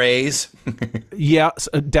berets. Yeah,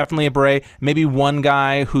 definitely a beret. Maybe one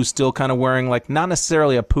guy who's still kind of wearing, like, not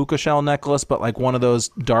necessarily a puka shell necklace, but like one of those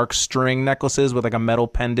dark string necklaces with like a metal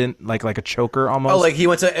pendant, like a choker almost. Oh, like he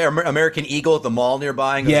went to American Eagle at the mall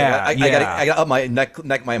nearby. And I got up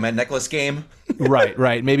my my necklace game.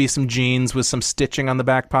 Right. Maybe some jeans with some stitching on the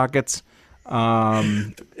back pockets.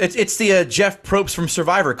 It's the Jeff Probst from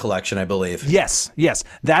Survivor collection, I believe. Yes,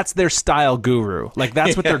 that's their style guru. Like,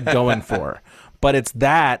 that's what they're going for. But it's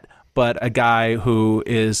that, but a guy who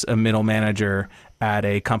is a middle manager at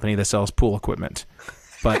a company that sells pool equipment,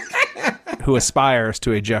 but who aspires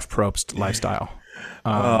to a Jeff Probst lifestyle.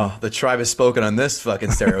 The tribe has spoken on this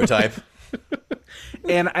fucking stereotype.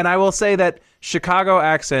 And I will say that Chicago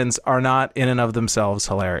accents are not in and of themselves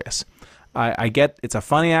hilarious. I get it's a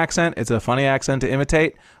funny accent. It's a funny accent to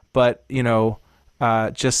imitate, but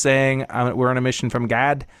just saying we're on a mission from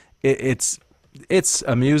God, it's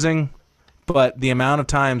amusing. But the amount of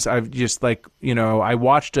times I've just I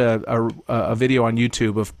watched a video on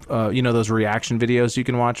YouTube of those reaction videos you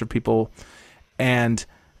can watch of people, and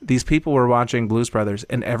these people were watching Blues Brothers,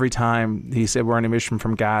 and every time he said we're on a mission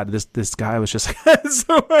from God, this guy was just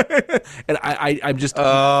like, and I'm just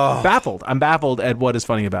baffled. I'm baffled at what is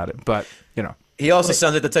funny about it. But you know, he also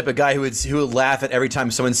sounds like the type of guy who would laugh at every time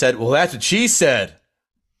someone said, "Well, that's what she said."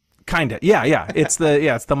 Kinda, yeah. It's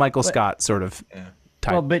the Michael Scott sort of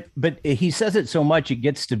type. Well, but he says it so much it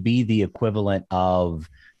gets to be the equivalent of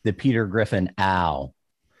the Peter Griffin ow.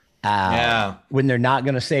 Yeah. When they're not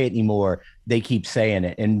going to say it anymore, they keep saying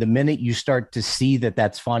it. And the minute you start to see that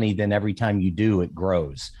that's funny, then every time you do, it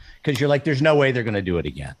grows because you're like, there's no way they're going to do it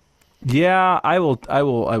again. Yeah, I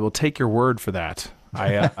will take your word for that.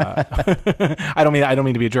 I don't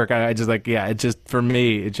mean to be a jerk. I just like, yeah, it just, for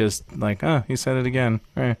me, it just like, he said it again.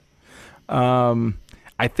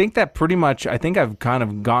 I think that pretty much, I think I've kind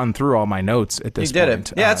of gone through all my notes at this point. You did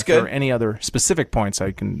it. Yeah, that's good. For any other specific points,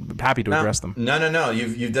 I'm happy to address them. No.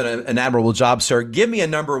 You've done an admirable job, sir. Give me a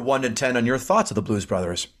number 1 to 10 on your thoughts of the Blues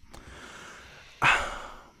Brothers.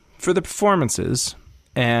 For the performances,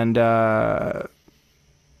 and I'm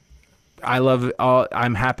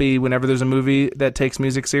happy whenever there's a movie that takes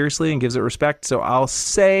music seriously and gives it respect. So I'll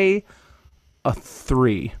say a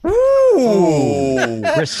 3. Ooh,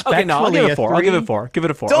 respectfully, okay, no, I'll give it a 4. I'll give it a 4. Give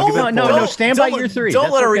it a 4. No, stand by your 3.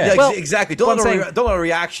 Don't let okay. Don't let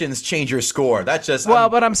reactions change your score. That's just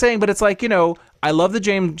but I'm saying, but it's like, you know, I love the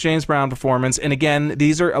James Brown performance, and again,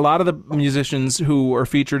 these are a lot of the musicians who are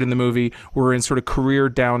featured in the movie were in sort of career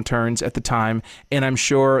downturns at the time, and I'm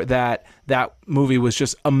sure that movie was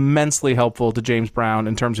just immensely helpful to James Brown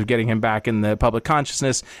in terms of getting him back in the public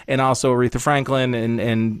consciousness, and also Aretha Franklin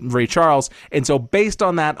and Ray Charles. And so based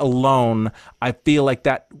on that alone, I feel like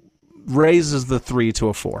that raises the 3 to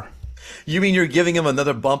a 4. You mean you're giving him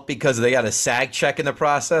another bump because they got a SAG check in the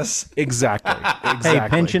process? Exactly. Hey,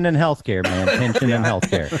 pension and healthcare, man. Pension and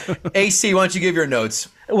healthcare. AC, why don't you give your notes?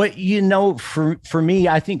 Well, you know, for me,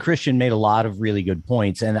 I think Christian made a lot of really good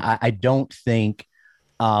points, and I don't think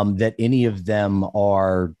that any of them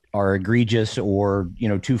are egregious or, you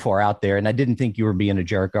know, too far out there. And I didn't think you were being a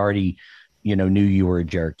jerk. I already, you know, knew you were a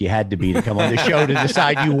jerk. You had to be to come on the show to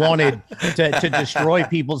decide you wanted to destroy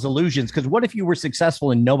people's illusions. Because what if you were successful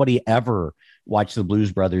and nobody ever watched the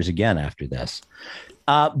Blues Brothers again after this?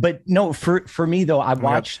 But no, for me though, I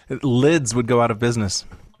watched Lids would go out of business.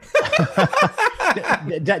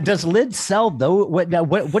 Does Lids sell though? What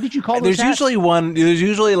did you call those hats? There's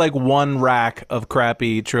usually like one rack of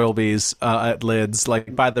crappy trilbies at Lids,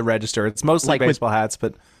 like by the register. It's mostly like baseball hats,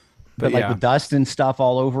 but like with dust and stuff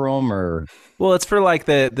all over them, or well, it's for like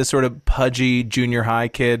the sort of pudgy junior high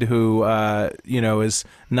kid who you know, is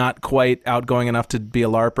not quite outgoing enough to be a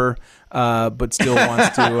LARPer, but still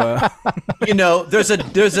wants to. You know, there's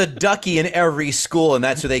a ducky in every school, and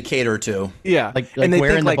that's who they cater to. Yeah, like and they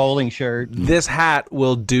wearing the bowling shirt. This hat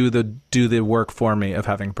will do the work for me of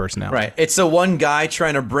having personality. Right. It's the one guy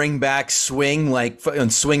trying to bring back swing, like on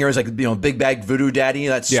swingers, like, you know, Big Bag Voodoo Daddy,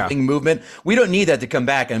 that swing movement. We don't need that to come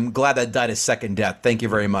back. I'm glad that died a second death. Thank you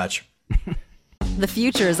very much. The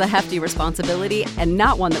future is a hefty responsibility and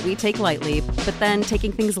not one that we take lightly, but then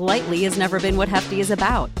taking things lightly has never been what Hefty is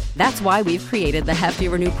about. That's why we've created the Hefty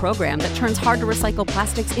Renew program that turns hard-to-recycle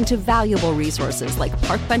plastics into valuable resources like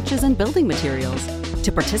park benches and building materials.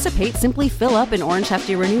 To participate, simply fill up an orange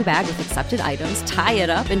Hefty Renew bag with accepted items, tie it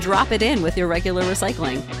up, and drop it in with your regular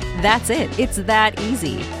recycling. That's it. It's that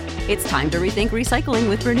easy. It's time to rethink recycling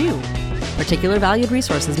with Renew. Particular valued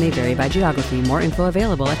resources may vary by geography. More info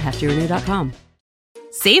available at heftyrenew.com.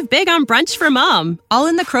 Save big on brunch for mom, all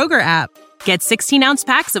in the Kroger app. Get 16-ounce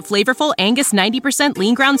packs of flavorful Angus 90%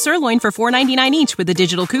 lean ground sirloin for $4.99 each with a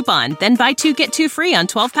digital coupon. Then buy 2, get 2 free on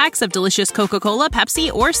 12 packs of delicious Coca-Cola,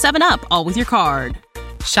 Pepsi, or 7-Up, all with your card.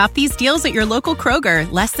 Shop these deals at your local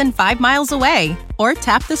Kroger, less than 5 miles away. Or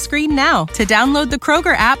tap the screen now to download the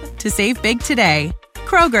Kroger app to save big today.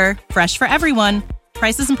 Kroger, fresh for everyone.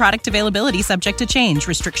 Prices and product availability subject to change.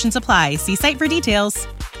 Restrictions apply. See site for details.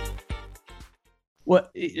 Well,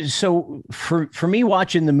 so for me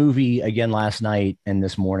watching the movie again last night and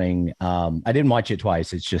this morning, I didn't watch it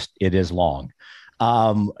twice. It is long.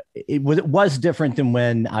 It was different than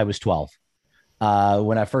when I was 12,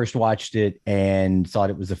 when I first watched it and thought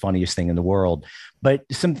it was the funniest thing in the world. But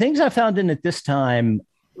some things I found in it this time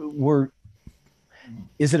were,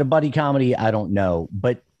 is it a buddy comedy? I don't know.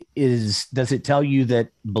 But does it tell you that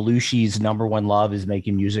Belushi's number one love is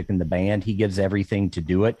making music in the band? He gives everything to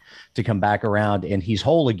do it, to come back around, and he's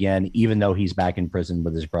whole again, even though he's back in prison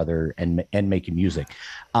with his brother and making music.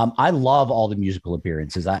 I love all the musical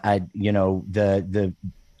appearances. I you know, the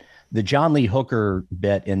the John Lee Hooker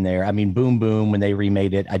bit in there. I mean, Boom Boom, when they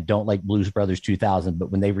remade it, I don't like Blues Brothers 2000,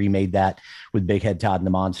 but when they remade that with Big Head Todd and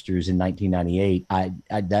the Monsters in 1998,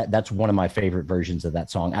 that's one of my favorite versions of that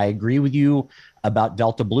song. I agree with you about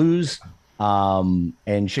Delta Blues.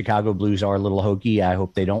 And Chicago Blues are a little hokey. I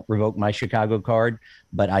hope they don't revoke my Chicago card,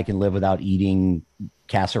 but I can live without eating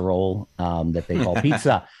casserole that they call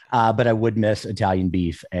pizza. But I would miss Italian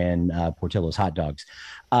beef and Portillo's hot dogs.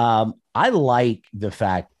 I like the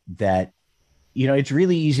fact that, you know, it's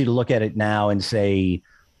really easy to look at it now and say,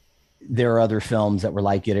 there are other films that were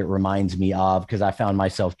like it. It reminds me of, because I found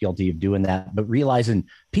myself guilty of doing that, but realizing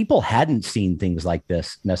people hadn't seen things like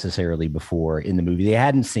this necessarily before in the movie. They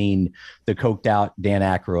hadn't seen the coked out Dan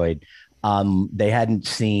Aykroyd. They hadn't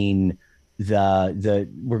seen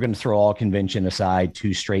we're going to throw all convention aside,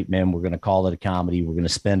 two straight men. We're going to call it a comedy. We're going to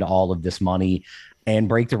spend all of this money and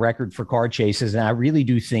break the record for car chases. And I really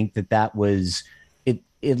do think that was it.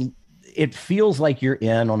 It feels like you're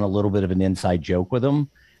in on a little bit of an inside joke with them.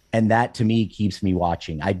 And that, to me, keeps me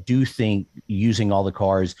watching. I do think using all the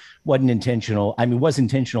cars wasn't intentional. I mean, it was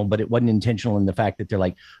intentional, but it wasn't intentional in the fact that they're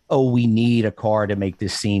like, oh, we need a car to make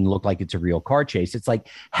this scene look like it's a real car chase. It's like,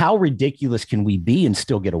 how ridiculous can we be and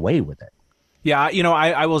still get away with it? Yeah, you know,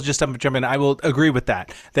 I will just jump in. I will agree with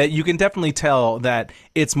that you can definitely tell that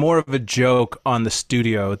it's more of a joke on the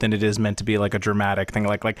studio than it is meant to be like a dramatic thing.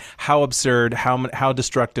 Like how absurd, how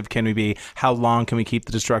destructive can we be? How long can we keep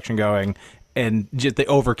the destruction going? And just the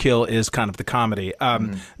overkill is kind of the comedy.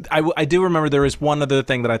 I do remember there was one other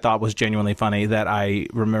thing that I thought was genuinely funny that I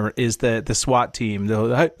remember is the SWAT team.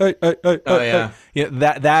 That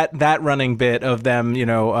running bit of them, you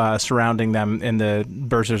know, surrounding them in the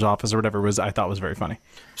bursar's office or whatever I thought was very funny.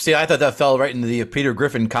 See, I thought that fell right into the Peter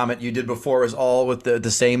Griffin comment you did before. Was all with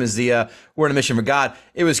the same as the we're in a mission for God.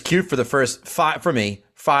 It was cute for the first 5-10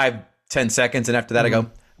 seconds, and after that I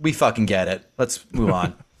go, we fucking get it. Let's move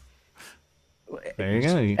on. There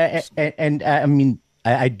you go. And I mean,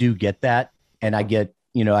 I do get that. And I get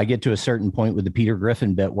to a certain point with the Peter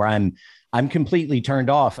Griffin bit where I'm completely turned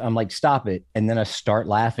off. I'm like, stop it. And then I start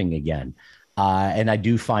laughing again. And I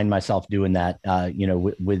do find myself doing that,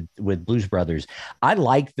 with Blues Brothers. I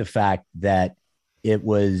like the fact that it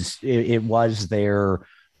was their,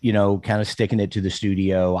 you know, kind of sticking it to the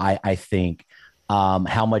studio. I think,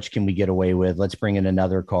 how much can we get away with? Let's bring in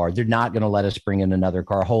another car. They're not going to let us bring in another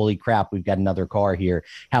car. Holy crap, we've got another car here.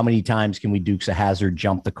 How many times can we Dukes of Hazzard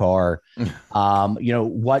jump the car?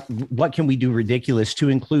 What can we do ridiculous to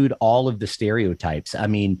include all of the stereotypes? I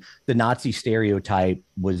mean, the Nazi stereotype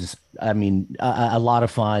was, a lot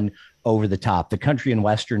of fun, over the top. The country and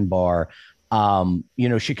Western bar.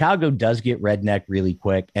 Chicago does get redneck really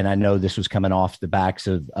quick. And I know this was coming off the backs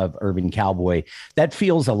of Urban Cowboy. That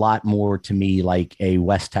feels a lot more to me like a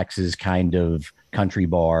West Texas kind of country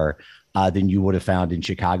bar than you would have found in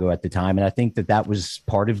Chicago at the time. And I think that was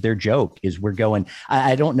part of their joke is we're going,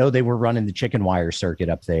 I don't know, they were running the chicken wire circuit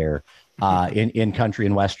up there in country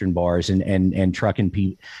and Western bars and trucking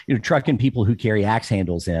people who carry axe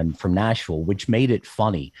handles in from Nashville, which made it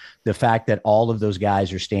funny. The fact that all of those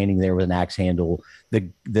guys are standing there with an axe handle,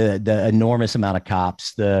 the enormous amount of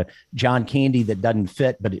cops, the John Candy that doesn't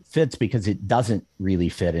fit, but it fits because it doesn't really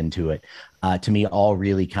fit into it. To me, all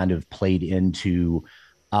really kind of played into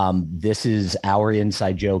this is our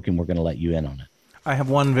inside joke and we're going to let you in on it. I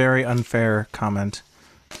have one very unfair comment.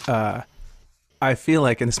 I feel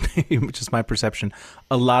like, and this may be just my perception,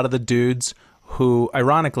 a lot of the dudes who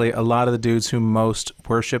most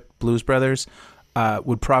worship Blues Brothers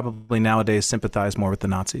would probably nowadays sympathize more with the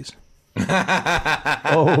Nazis.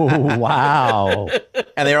 Oh, wow.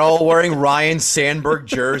 And they're all wearing Ryan Sandberg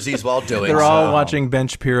jerseys while doing They're all watching Ben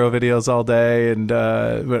Shapiro videos all day. And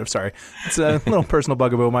sorry, it's a little personal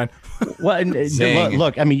bugaboo of mine. Well, and,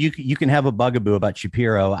 look, I mean, you can have a bugaboo about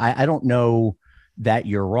Shapiro. I don't know that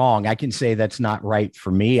you're wrong. I can say that's not right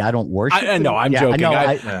for me. I don't worship. I know. I'm joking.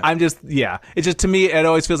 I'm just. It's just, to me, it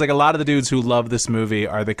always feels like a lot of the dudes who love this movie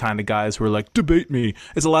are the kind of guys who are like, debate me.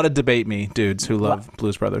 It's a lot of debate me dudes who love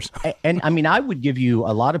Blues Brothers. And I mean, I would give you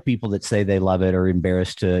a lot of people that say they love it are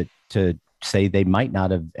embarrassed to say they might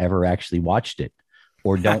not have ever actually watched it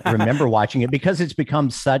or don't remember watching it because it's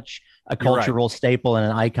become such a cultural staple and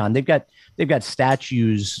an icon. They've got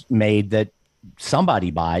statues made that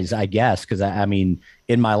somebody buys, I guess, because I mean,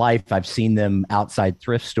 in my life, I've seen them outside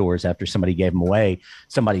thrift stores after somebody gave them away.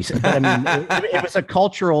 Somebody said, but I mean, it was a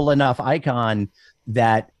cultural enough icon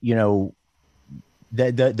that,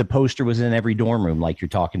 The poster was in every dorm room, like you're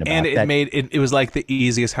talking about. And it was like the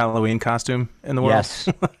easiest Halloween costume in the world. Yes.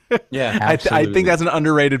 Yeah. I think that's an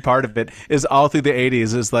underrated part of it, is all through the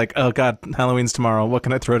 80s is like, oh God, Halloween's tomorrow. What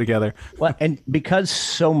can I throw together? Well, and because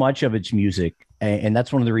so much of it's music, and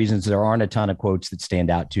that's one of the reasons there aren't a ton of quotes that stand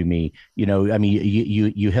out to me. You know, I mean,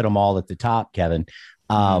 you hit them all at the top, Kevin.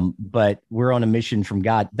 But we're on a mission from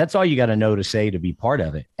God. That's all you got to know to say to be part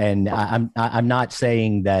of it. And I'm not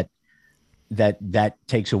saying that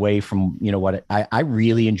takes away from, you know, what I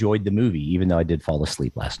really enjoyed the movie, even though I did fall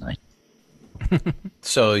asleep last night.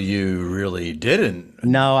 So you really didn't?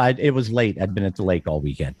 No, it was late. I'd been at the lake all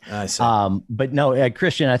weekend. I see. But no,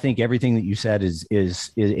 Christian, I think everything that you said is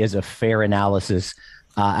a fair analysis.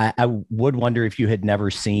 I would wonder if you had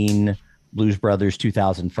never seen Blues Brothers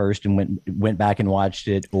 2001 and went back and watched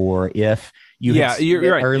it, or if you had seen you're it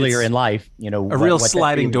right. earlier It's in life, you know, a real what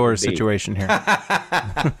sliding doors would be. situation here.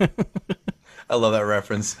 I love that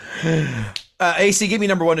reference. AC, give me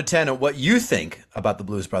number 1 to 10 on what you think about the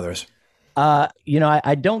Blues Brothers. You know,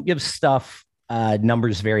 I don't give stuff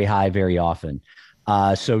numbers very high very often.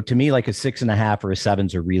 So to me, like a 6.5 or a 7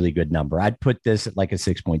 is a really good number. I'd put this at like a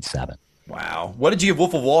 6.7. Wow. What did you give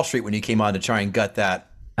Wolf of Wall Street when you came on to try and gut that?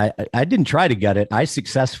 I didn't try to gut it. I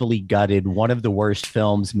successfully gutted one of the worst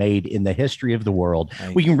films made in the history of the world.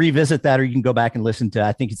 We can revisit that, or you can go back and listen to,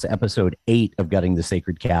 I think it's episode 8 of Gutting the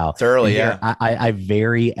Sacred Cow. It's early, yeah. I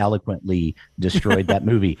very eloquently destroyed that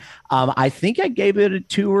movie. I think I gave it a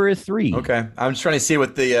 2 or a 3. Okay. I'm just trying to see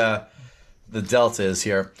what the delta is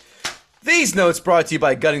here. These notes brought to you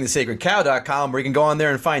by GuttingTheSacredCow.com, where you can go on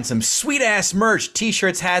there and find some sweet-ass merch,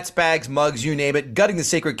 t-shirts, hats, bags, mugs, you name it.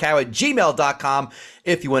 GuttingTheSacredCow@gmail.com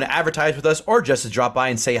if you want to advertise with us or just to drop by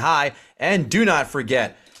and say hi. And do not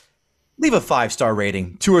forget, leave a 5-star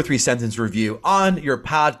rating, 2 or 3 sentence review on your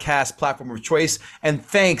podcast platform of choice. And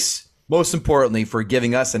thanks, most importantly, for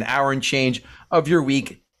giving us an hour and change of your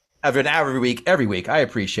week, of an hour every week. I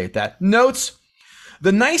appreciate that. Notes.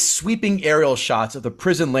 The nice sweeping aerial shots of the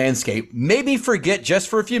prison landscape made me forget just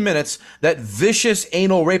for a few minutes that vicious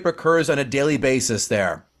anal rape occurs on a daily basis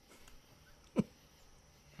there.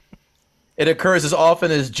 It occurs as often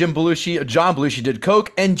as John Belushi did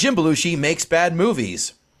coke, and Jim Belushi makes bad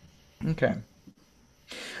movies. Okay.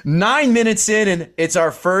 9 minutes in, and it's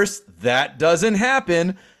our first That Doesn't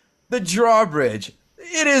Happen, the drawbridge.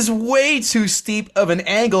 It is way too steep of an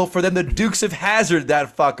angle for them to Dukes of Hazzard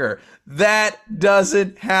that fucker. That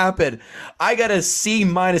doesn't happen. I got a C-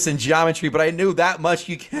 in geometry, but I knew that much.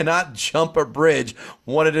 You cannot jump a bridge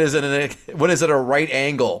when it is at a right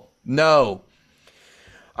angle. No.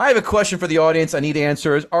 I have a question for the audience. I need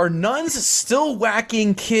answers. Are nuns still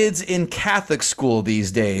whacking kids in Catholic school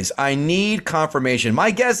these days? I need confirmation. My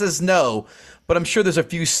guess is no, but I'm sure there's a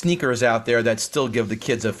few sneakers out there that still give the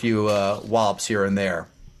kids a few wallops here and there.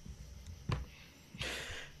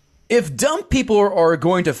 If dumb people are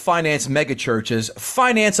going to finance megachurches,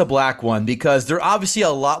 finance a black one, because they're obviously a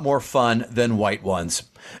lot more fun than white ones,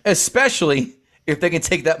 especially if they can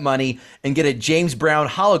take that money and get a James Brown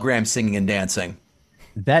hologram singing and dancing.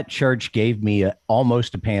 That church gave me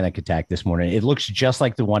almost a panic attack this morning. It looks just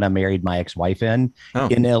like the one I married my ex-wife in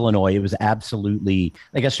Illinois. It was absolutely,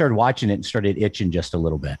 like, I started watching it and started itching just a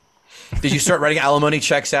little bit. Did you start writing alimony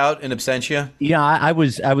checks out in absentia? Yeah, I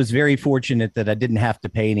was very fortunate that I didn't have to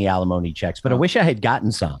pay any alimony checks, but I wish I had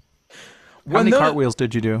gotten some. How many cartwheels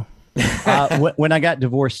did you do? When I got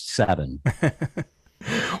divorced, 7.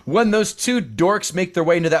 When those two dorks make their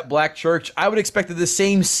way into that black church, I would expect the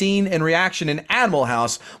same scene and reaction in Animal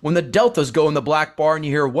House when the Deltas go in the black bar and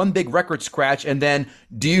you hear one big record scratch and then,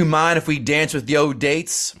 do you mind if we dance with yo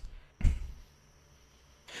dates?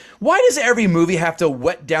 Why does every movie have to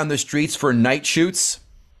wet down the streets for night shoots?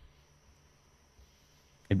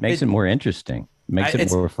 It makes it more interesing. It makes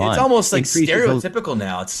it more fun. It's almost like Increases stereotypical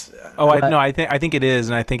now. It's I think it is,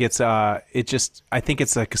 and I think it's I think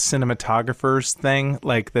it's like a cinematographer's thing,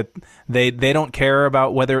 like that they don't care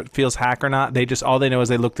about whether it feels hack or not. They just, all they know is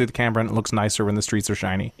they look through the camera and it looks nicer when the streets are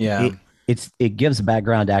shiny. Yeah. It gives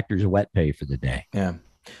background actors a wet pay for the day. Yeah.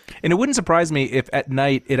 And it wouldn't surprise me if at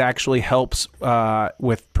night it actually helps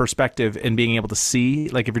with perspective and being able to see,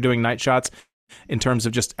 like if you're doing night shots, in terms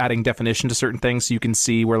of just adding definition to certain things so you can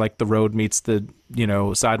see where like the road meets the,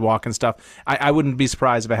 sidewalk and stuff. I wouldn't be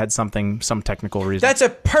surprised if it had some technical reason. That's a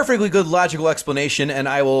perfectly good logical explanation, and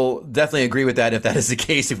I will definitely agree with that if that is the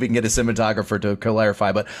case, if we can get a cinematographer to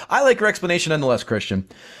clarify. But I like your explanation nonetheless, Christian.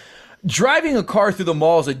 Driving a car through the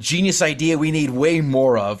mall is a genius idea we need way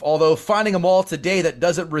more of, although finding a mall today that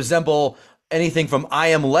doesn't resemble anything from I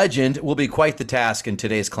Am Legend will be quite the task in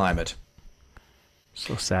today's climate.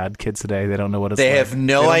 So sad. Kids today, they don't know what it's They like. have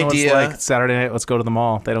no They don't know what it's idea. like. Saturday night, let's go to the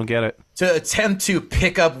mall. They don't get it. To attempt to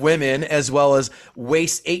pick up women as well as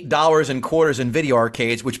waste $8 in quarters in video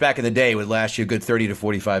arcades, which back in the day would last you a good 30 to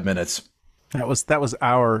 45 minutes. That was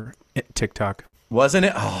our TikTok. Wasn't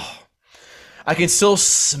it? Oh, I can still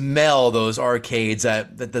smell those arcades, the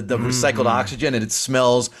recycled oxygen, and it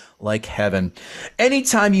smells like heaven.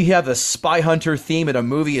 Anytime you have a Spy Hunter theme in a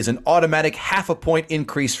movie is an automatic half a point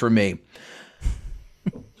increase for me.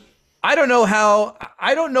 I don't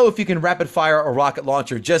know if you can rapid fire a rocket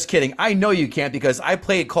launcher. Just kidding. I know you can't because I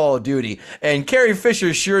played Call of Duty, and Carrie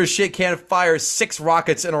Fisher sure as shit can't fire 6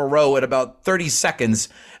 rockets in a row at about 30 seconds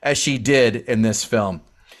as she did in this film.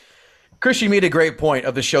 Chris, you made a great point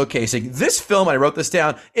of the showcasing. This film, I wrote this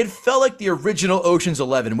down, it felt like the original Ocean's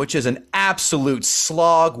 11, which is an absolute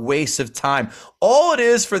slog waste of time. All it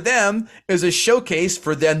is for them is a showcase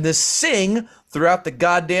for them to sing throughout the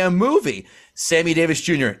goddamn movie. Sammy Davis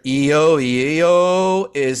Jr., EO,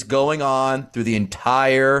 EO is going on through the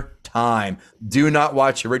entire time. Do not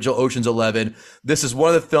watch original Ocean's 11. This is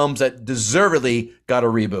one of the films that deservedly got a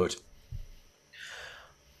reboot.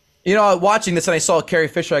 You know, watching this and I saw Carrie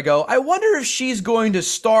Fisher, I go, I wonder if she's going to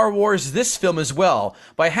Star Wars this film as well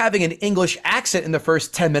by having an English accent in the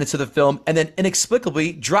first 10 minutes of the film and then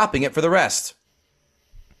inexplicably dropping it for the rest.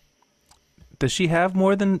 Does she have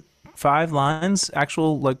more than 5 lines,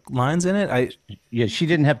 actual lines in it? Yeah, she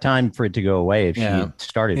didn't have time for it to go away if she had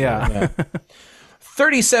started. Yeah.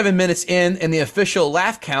 37 minutes in and the official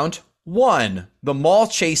laugh count, 1. The mall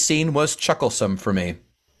chase scene was chucklesome for me.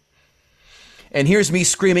 And here's me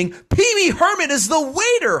screaming, Pee Wee Herman is the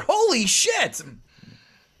waiter! Holy shit!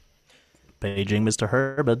 Paging Mr.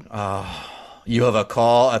 Herbert. You have a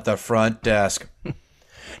call at the front desk.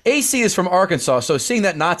 AC is from Arkansas, so seeing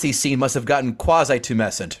that Nazi scene must have gotten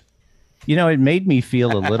quasi-tumescent. You know, it made me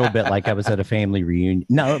feel a little bit like I was at a family reunion.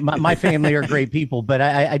 No, my family are great people, but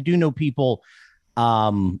I do know people,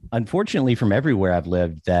 unfortunately, from everywhere I've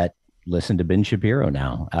lived that listen to Ben Shapiro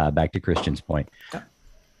now, back to Christian's point.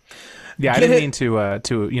 Yeah, I didn't mean to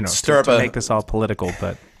Stir up to make this all political,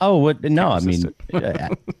 but No, I mean,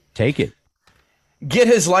 take it. Get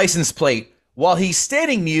his license plate while he's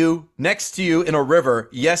standing next to you in a river.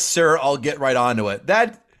 Yes, sir, I'll get right onto it.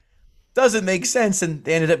 That doesn't make sense. And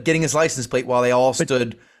they ended up getting his license plate while they all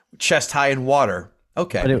stood chest high in water.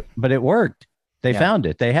 Okay. But it worked. They found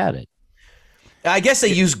it. They had it. I guess they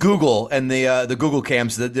used Google and the Google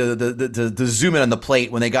cams to zoom in on the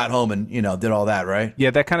plate when they got home and, did all that, right? Yeah,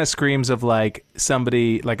 that kind of screams of like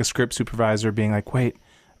somebody, like a script supervisor being like, wait,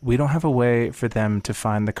 we don't have a way for them to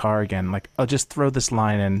find the car again. Like, I'll just throw this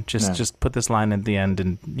line in, just put this line at the end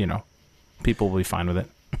and, people will be fine with it.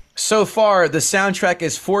 So far, the soundtrack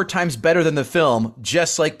is 4 times better than the film,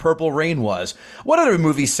 just like Purple Rain was. What other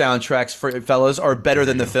movie soundtracks, fellas, are better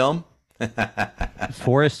than the film?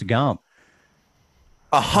 Forrest Gump.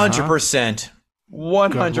 100%.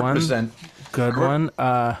 100%. Good one.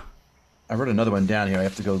 I wrote another one down here. I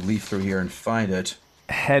have to go leaf through here and find it.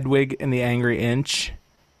 Hedwig and the Angry Inch.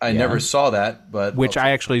 I never saw that, but which I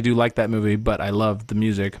actually do like that movie, but I love the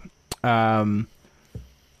music. That's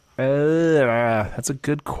a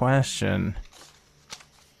good question.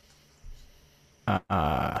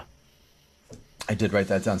 I did write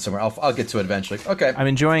that down somewhere. I'll get to it eventually. Okay. I'm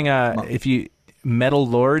enjoying Metal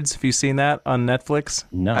Lords. Have you seen that on Netflix?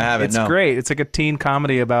 No, I haven't. It's great. It's like a teen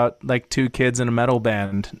comedy about like 2 kids in a metal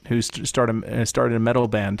band who started a metal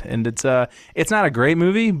band, and it's not a great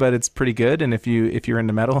movie, but it's pretty good. And if you're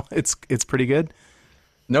into metal, it's pretty good.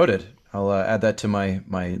 Noted. I'll add that to my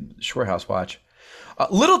Shorehouse watch.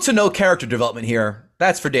 Little to no character development here.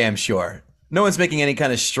 That's for damn sure. No one's making any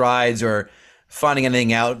kind of strides or finding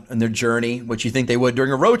anything out in their journey, which you think they would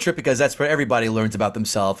during a road trip, because that's where everybody learns about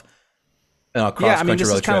themselves. Yeah, I mean,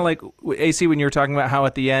 this is kind of like AC when you were talking about how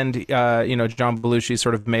at the end, John Belushi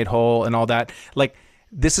sort of made whole and all that. Like,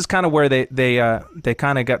 this is kind of where they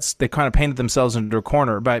kind of painted themselves into a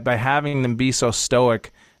corner by having them be so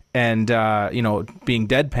stoic and being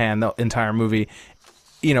deadpan the entire movie.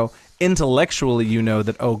 Intellectually,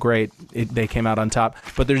 that great, they came out on top,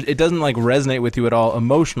 but it doesn't like resonate with you at all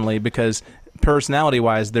emotionally because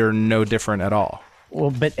personality-wise, they're no different at all. Well,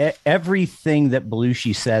 but everything that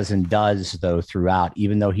Belushi says and does, though, throughout,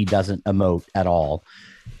 even though he doesn't emote at all,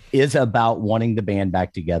 is about wanting the band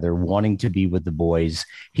back together, wanting to be with the boys.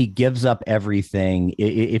 He gives up everything.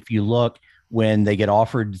 If you look, when they get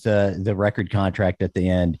offered the record contract at the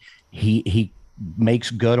end, he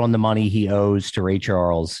makes good on the money he owes to Ray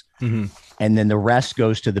Charles. Mm-hmm. And then the rest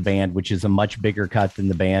goes to the band, which is a much bigger cut than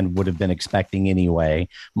the band would have been expecting anyway.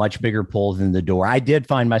 Much bigger pull than the door. I did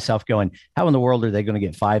find myself going, how in the world are they going to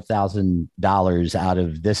get $5,000 out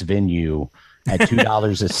of this venue at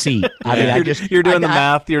 $2 a seat? I mean, you're doing the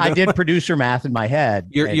math. I did producer math in my head.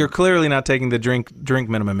 You're clearly not taking the drink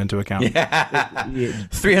minimum into account. Yeah.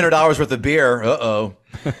 $300 worth of beer. Uh-oh.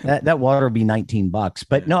 That water will be $19.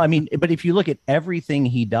 But no, I mean, but if you look at everything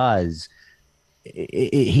he does,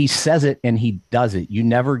 he says it and he does it. You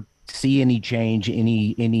never see any change,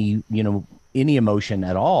 any emotion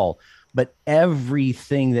at all. But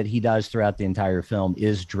everything that he does throughout the entire film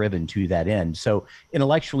is driven to that end. So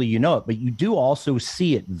intellectually, you know it, but you do also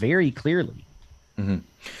see it very clearly. Mm-hmm.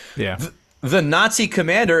 Yeah. The Nazi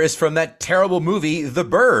commander is from that terrible movie, The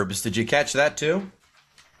Burbs. Did you catch that too?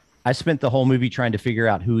 I spent the whole movie trying to figure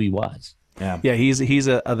out who he was. Yeah, he's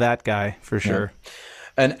a that guy for sure. Yeah.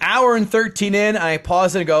 An hour and 13 in, I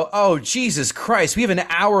pause and go, oh, Jesus Christ, we have an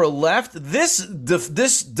hour left? This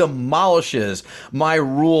demolishes my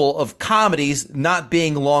rule of comedies not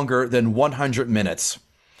being longer than 100 minutes.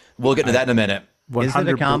 We'll get to that in a minute. Is it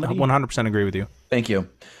a comedy? 100% agree with you. Thank you.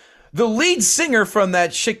 The lead singer from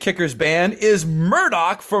that Shit Kickers band is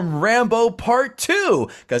Murdoch from Rambo Part 2,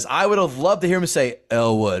 because I would have loved to hear him say,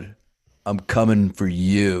 Elwood, I'm coming for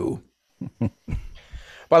you.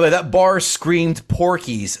 By the way, that bar screamed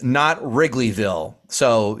Porky's, not Wrigleyville.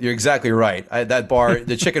 So you're exactly right. That bar,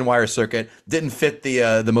 the chicken wire circuit, didn't fit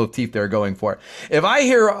the motif they're going for. If I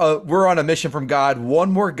hear we're on a mission from God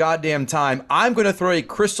one more goddamn time, I'm going to throw a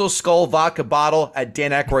Crystal Skull vodka bottle at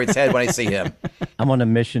Dan Aykroyd's head when I see him. I'm on a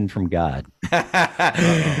mission from God.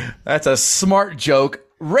 That's a smart joke.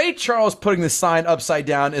 Ray Charles putting the sign upside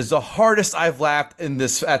down is the hardest I've laughed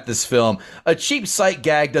at this film. A cheap sight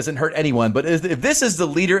gag doesn't hurt anyone, but if this is the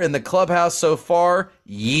leader in the clubhouse so far,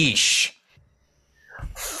 yeesh.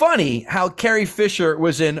 Funny how Carrie Fisher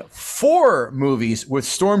was in 4 movies with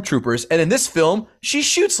stormtroopers, and in this film, she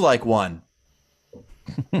shoots like one.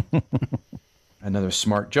 Another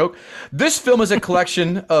smart joke. This film is a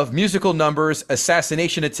collection of musical numbers,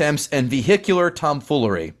 assassination attempts, and vehicular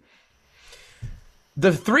tomfoolery.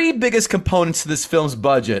 The 3 biggest components to this film's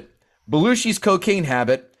budget, Belushi's cocaine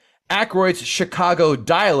habit, Aykroyd's Chicago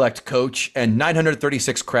dialect coach, and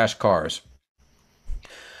 936 crash cars.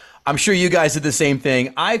 I'm sure you guys did the same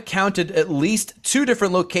thing. I've counted at least 2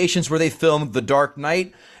 different locations where they filmed The Dark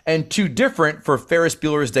Knight and 2 different for Ferris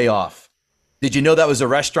Bueller's Day Off. Did you know that was a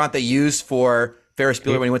restaurant they used for Ferris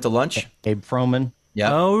Bueller when he went to lunch? Abe Froman.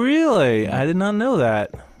 Yeah. Oh, really? I did not know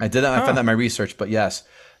that. I did. I found that in my research, but yes.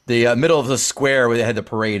 The middle of the square where they had the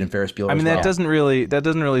parade in Ferris Bueller. I mean, that doesn't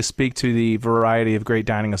really speak to the variety of great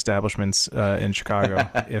dining establishments in Chicago.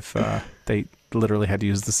 If they literally had to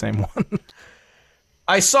use the same one.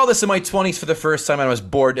 I saw this in my 20s for the first time, and I was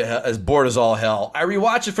bored as all hell. I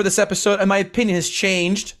rewatched it for this episode, and my opinion has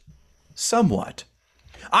changed somewhat.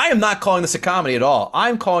 I am not calling this a comedy at all.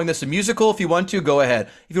 I'm calling this a musical. If you want to, go ahead.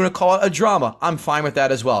 If you want to call it a drama, I'm fine with that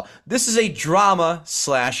as well. This is a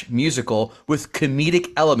drama/musical with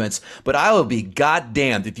comedic elements, but I will be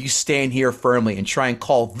goddamned if you stand here firmly and try and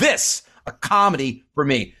call this a comedy for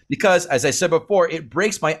me. Because, as I said before, it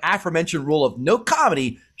breaks my aforementioned rule of no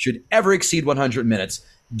comedy should ever exceed 100 minutes.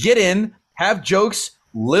 Get in, have jokes,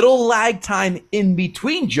 little lag time in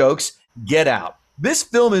between jokes, get out. This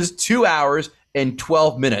film is 2 hours and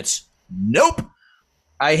 12 minutes. Nope.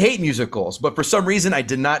 I hate musicals, but for some reason I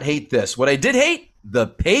did not hate this. What I did hate? The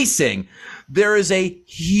pacing. There is a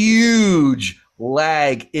huge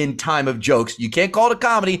lag in time of jokes. You can't call it a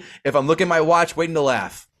comedy if I'm looking at my watch waiting to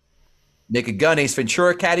laugh. Naked Gun, Ace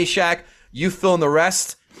Ventura, Caddyshack, you fill in the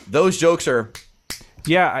rest. Those jokes are...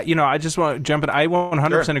 Yeah, I just want to jump in. I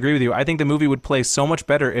 100% agree with you. I think the movie would play so much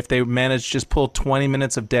better if they managed to just pull 20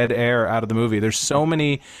 minutes of dead air out of the movie. There's so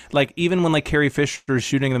many, even when Carrie Fisher is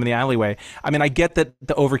shooting them in the alleyway. I mean, I get that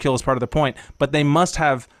the overkill is part of the point, but they must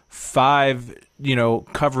have 5,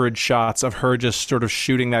 coverage shots of her just sort of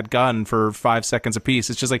shooting that gun for 5 seconds a piece.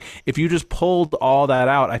 It's just if you just pulled all that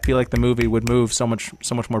out, I feel like the movie would move so much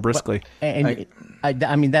more briskly. And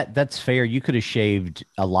I mean, that's fair. You could have shaved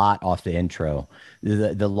a lot off the intro.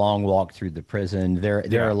 The long walk through the prison. There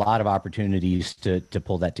are a lot of opportunities to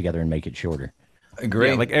pull that together and make it shorter.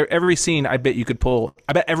 Agree. Yeah, every scene, I bet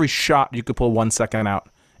every shot you could pull 1 second out,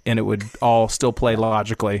 and it would all still play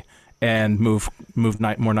logically. and move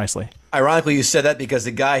more nicely. Ironically, you said that because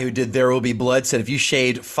the guy who did There Will Be Blood said if you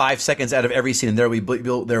shaved 5 seconds out of every scene in There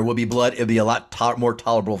Will Be Blood, it'd be a lot more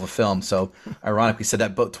tolerable of a film. So, ironically, said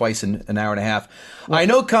that both twice in an hour and a half. I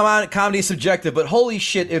know comedy is subjective, but holy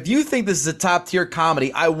shit, if you think this is a top-tier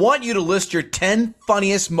comedy, I want you to list your 10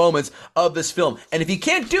 funniest moments of this film. And if you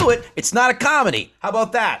can't do it, it's not a comedy. How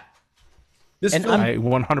about that? I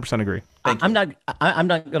 100% agree. I'm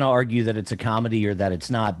not going to argue that it's a comedy or that it's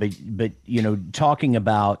not, but you know, talking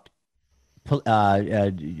about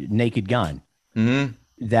Naked Gun,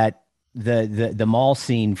 that the mall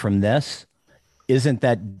scene from this isn't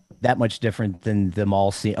that much different than the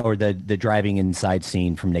mall scene or the driving inside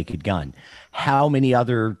scene from Naked Gun. How many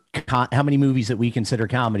movies that we consider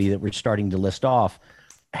comedy that we're starting to list off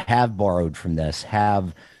have borrowed from this,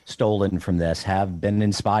 have stolen from this, have been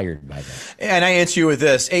inspired by this? And I answer you with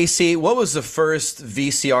this. AC, what was the first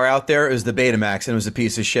VCR out there? It was the Betamax, and it was a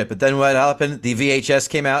piece of shit. But then what happened? The VHS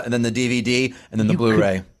came out, and then the DVD, and then the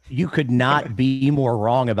Blu-ray. You could not be more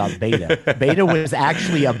wrong about Beta. Beta was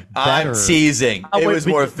actually a better... I'm teasing. It was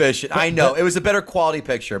more efficient. I know. It was a better quality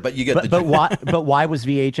picture, but you get the... But why was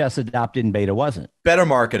VHS adopted and Beta wasn't? Better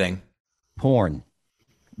marketing. Porn.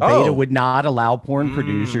 Beta would not allow porn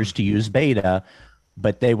producers to use Beta,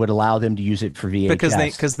 but they would allow them to use it for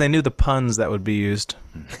VHS. Because they knew the puns that would be used.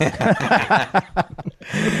 As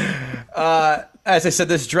I said,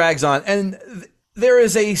 this drags on. And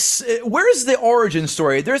where's the origin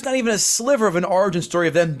story? There's not even a sliver of an origin story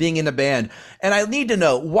of them being in a band. And I need to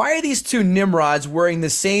know, why are these two Nimrods wearing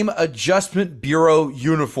the same Adjustment Bureau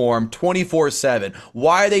uniform 24/7?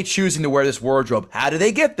 Why are they choosing to wear this wardrobe? How did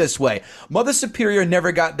they get this way? Mother Superior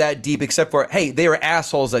never got that deep except for, hey, they were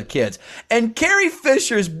assholes at kids. And Carrie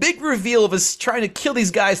Fisher's big reveal of us trying to kill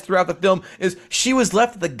these guys throughout the film is she was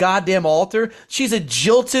left at the goddamn altar. She's a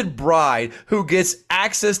jilted bride who gets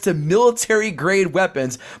access to military-grade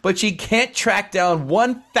weapons, but she can't track down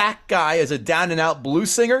one fat guy as a down-and-out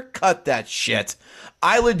blues singer? Cut that shit.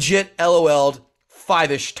 I legit LOL'd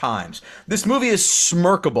 5-ish times. This movie is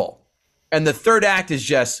smirkable, and the third act is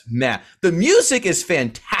just meh. The music is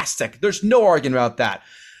fantastic. There's no argument about that.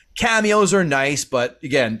 Cameos are nice, but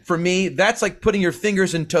again, for me, that's like putting your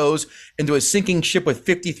fingers and toes into a sinking ship with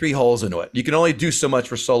 53 holes into it. You can only do so much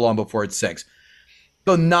for so long before it sinks.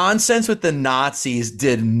 The nonsense with the Nazis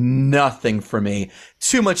did nothing for me.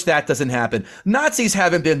 Too much that doesn't happen. Nazis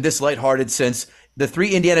haven't been this lighthearted since the 3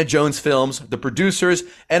 Indiana Jones films, The Producers,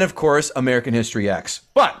 and of course, American History X.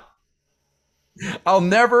 But I'll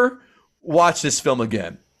never watch this film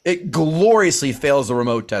again. It gloriously fails the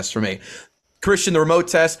remote test for me. Christian, the remote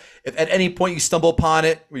test, if at any point you stumble upon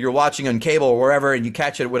it, or you're watching on cable or wherever, and you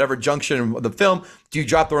catch it at whatever junction of the film, do you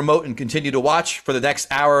drop the remote and continue to watch for the next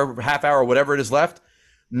hour, half hour, whatever it is left?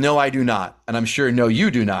 No, I do not. And I'm sure no,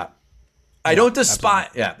 you do not. I don't despise...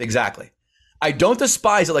 Absolutely. Yeah, exactly. I don't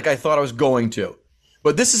despise it like I thought I was going to.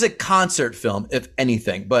 But this is a concert film, if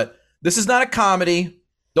anything. But this is not a comedy.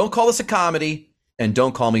 Don't call this a comedy. And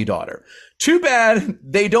don't call me daughter. Too bad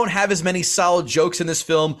they don't have as many solid jokes in this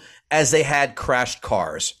film as they had crashed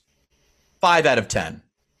cars. 5 out of 10.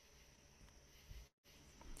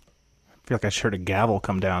 I feel like I just heard a gavel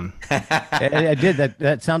come down. I did.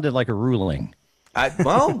 That sounded like a ruling.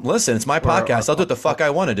 Well, listen, it's my podcast. I'll do what the fuck I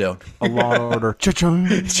want to do. A Law and Order.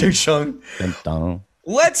 Cha-chung. Cha-chung.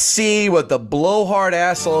 Let's see what the blowhard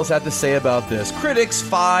assholes have to say about this. Critics,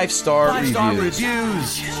 5-star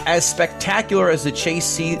reviews. As spectacular as the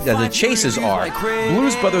chases are,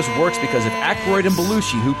 Blues Brothers works because of Aykroyd and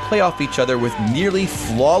Belushi, who play off each other with nearly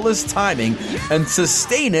flawless timing and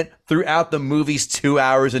sustain it throughout the movie's 2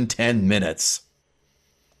 hours and 10 minutes.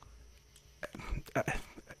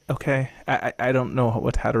 Okay, I don't know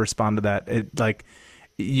how to respond to that.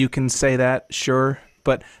 You can say that, sure.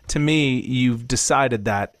 But to me, you've decided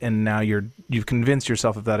that, and now you've convinced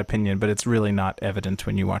yourself of that opinion, but it's really not evident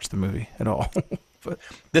when you watch the movie at all. But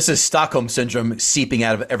this is Stockholm Syndrome seeping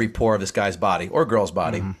out of every pore of this guy's body or girl's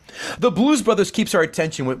body. Mm-hmm. The Blues Brothers keeps our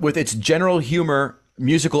attention with its general humor,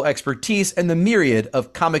 musical expertise, and the myriad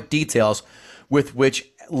of comic details with which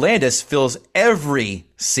Landis fills every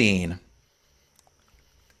scene.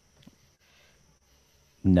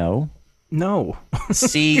 No.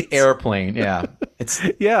 See Airplane. Yeah.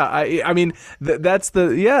 I mean,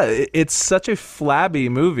 it's such a flabby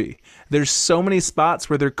movie. There's so many spots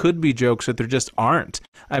where there could be jokes that there just aren't.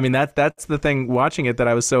 I mean, that's the thing watching it that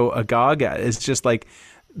I was so agog at. It's just like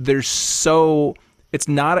there's so It's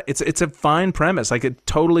not. It's a fine premise. Like it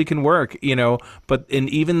totally can work, But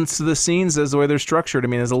even the scenes, as the way they're structured, I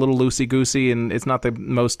mean, it's a little loosey goosey, and it's not the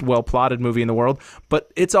most well plotted movie in the world.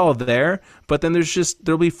 But it's all there. But then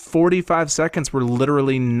there'll be 45 seconds where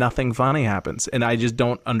literally nothing funny happens, and I just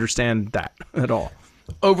don't understand that at all.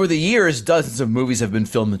 Over the years, dozens of movies have been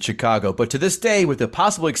filmed in Chicago, but to this day, with the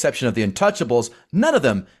possible exception of The Untouchables, none of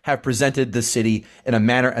them have presented the city in a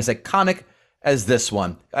manner as iconic as this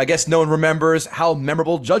one. I guess no one remembers how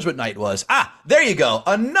memorable Judgment Night was. Ah, there you go.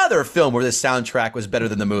 Another film where the soundtrack was better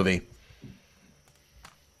than the movie.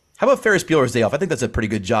 How about Ferris Bueller's Day Off? I think that's a pretty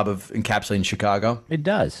good job of encapsulating Chicago. It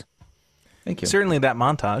does. Thank you. Certainly that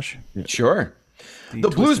montage. Sure. The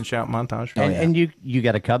Blues and Shout montage. And you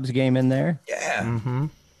got a Cubs game in there? Yeah. Mm-hmm.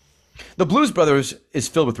 The Blues Brothers is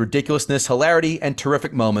filled with ridiculousness, hilarity, and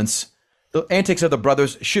terrific moments. The antics of the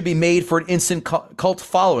brothers should be made for an instant cult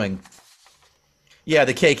following. Yeah,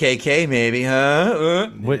 the KKK, maybe, huh?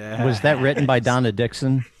 Was that written by Donna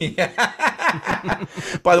Dixon?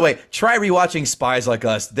 By the way, try rewatching Spies Like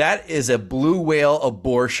Us. That is a blue whale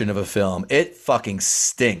abortion of a film. It fucking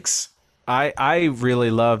stinks. I really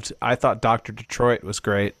loved. I thought Dr. Detroit was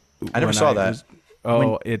great. I never saw that.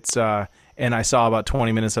 And I saw about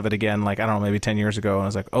 20 minutes of it again, like, I don't know, maybe 10 years ago, and I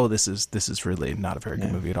was like, oh, this is really not a very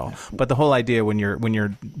good movie at all. But the whole idea when you're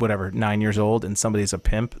whatever, 9 years old and somebody's a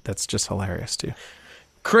pimp, that's just hilarious too.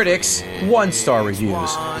 Critics, 1-star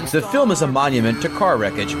reviews. The film is a monument to car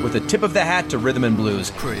wreckage with a tip of the hat to rhythm and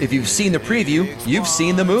blues. If you've seen the preview, you've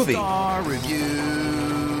seen the movie.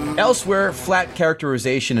 Elsewhere, flat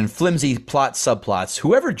characterization and flimsy plot subplots.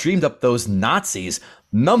 Whoever dreamed up those Nazis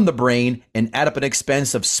numb the brain and add up an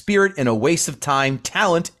expense of spirit and a waste of time,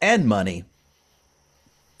 talent, and money.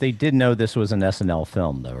 They did know this was an SNL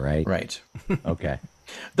film, though, right? Right. Okay.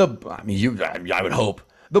 I would hope.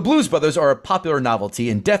 The Blues Brothers are a popular novelty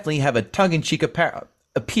and definitely have a tongue-in-cheek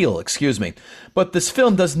appeal, But this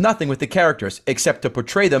film does nothing with the characters except to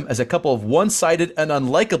portray them as a couple of one-sided and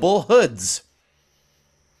unlikable hoods.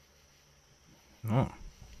 Oh.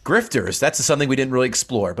 Grifters. That's something we didn't really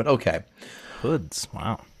explore, but okay. Hoods.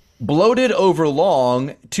 Wow. Bloated over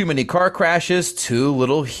long, too many car crashes, too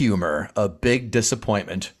little humor. A big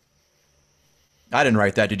disappointment. I didn't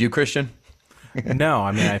write that. Did you, Christian? No,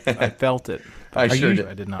 I mean, I felt it. I sure did.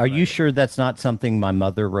 I did not. Are you sure that's not something my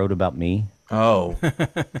mother wrote about me? Oh,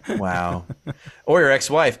 wow. Or your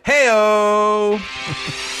ex-wife. Hey-o!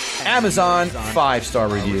 Amazon 5-star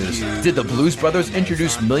reviews. Did the Blues Brothers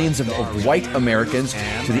introduce millions of white Americans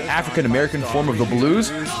to the African-American form of the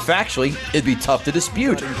blues? Factually, it'd be tough to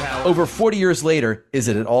dispute. Over 40 years later, is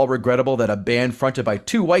it at all regrettable that a band fronted by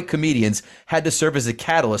two white comedians had to serve as a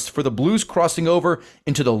catalyst for the blues crossing over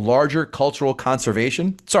into the larger cultural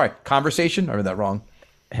conversation? I read that wrong.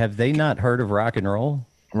 Have they not heard of rock and roll?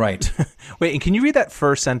 Right. Wait, and can you read that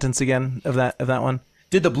first sentence again of that one?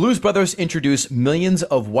 Did the Blues Brothers introduce millions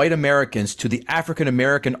of white Americans to the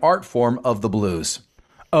African-American art form of the blues?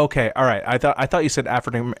 Okay, all right. I thought you said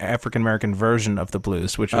African-American version of the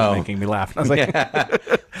blues, which was making me laugh. I was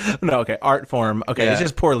like, no, okay, art form. Okay, It's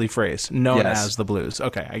just poorly phrased. Known as the blues.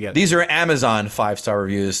 Okay, I get it. These are Amazon 5-star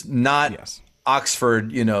reviews, not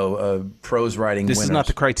Oxford, prose writing This winners. is not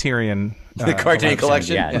the Criterion. The Criterion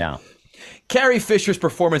Collection? Yeah, no. Carrie Fisher's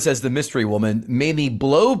performance as the Mystery Woman made me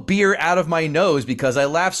blow beer out of my nose because I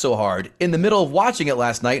laughed so hard. In the middle of watching it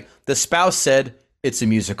last night, the spouse said, "It's a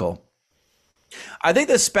musical." I think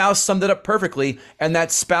the spouse summed it up perfectly, and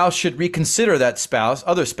that spouse should reconsider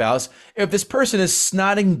other spouse, if this person is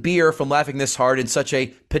snotting beer from laughing this hard in such a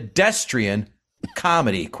pedestrian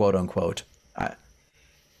comedy, quote unquote.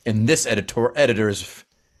 In this editor's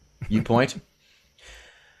viewpoint.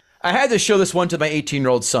 I had to show this one to my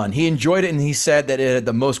 18-year-old son. He enjoyed it, and he said that it had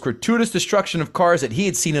the most gratuitous destruction of cars that he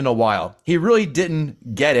had seen in a while. He really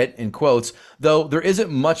didn't get it, in quotes, though there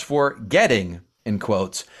isn't much for getting, in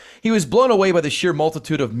quotes. He was blown away by the sheer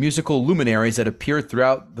multitude of musical luminaries that appeared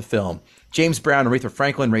throughout the film. James Brown, Aretha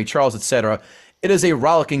Franklin, Ray Charles, etc. It is a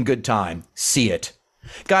rollicking good time. See it.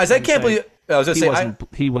 Guys, I can't believe...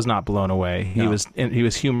 He was not blown away. He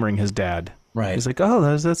was humoring his dad. Right. He's like, oh,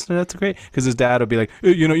 that's great. Because his dad would be like,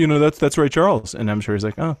 that's Ray Charles. And I'm sure he's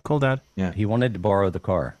like, oh, cool, Dad. Yeah. He wanted to borrow the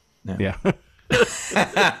car. Yeah.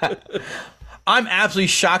 I'm absolutely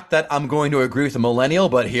shocked that I'm going to agree with a millennial,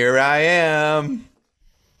 but here I am.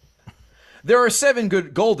 There are 7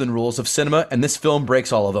 good golden rules of cinema, and this film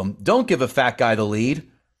breaks all of them. Don't give a fat guy the lead.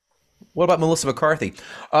 What about Melissa McCarthy?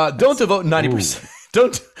 Don't devote 90%.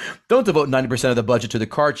 Don't devote 90% of the budget to the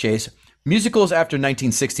car chase. Musicals after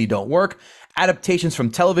 1960 don't work. Adaptations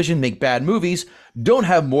from television make bad movies. Don't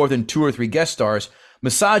have more than 2 or 3 guest stars.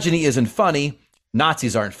 Misogyny isn't funny.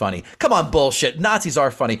 Nazis aren't funny. Come on, bullshit. Nazis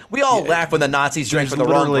are funny. We all laugh when the Nazis drink from the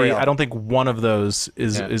wrong grail. I don't think one of those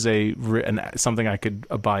is something I could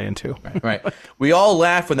buy into. Right. We all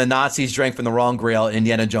laugh when the Nazis drank from the wrong grail in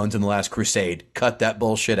Indiana Jones and the Last Crusade. Cut that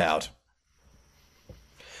bullshit out.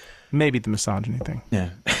 Maybe the misogyny thing. Yeah.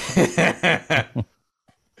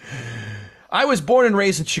 I was born and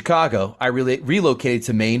raised in Chicago. I relocated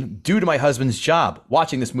to Maine due to my husband's job.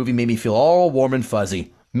 Watching this movie made me feel all warm and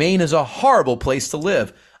fuzzy. Maine is a horrible place to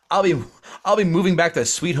live. I'll be moving back to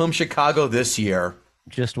sweet home Chicago this year.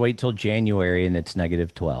 Just wait till January and it's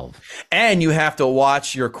 -12. And you have to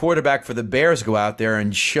watch your quarterback for the Bears go out there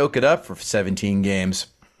and choke it up for 17 games.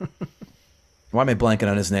 Why am I blanking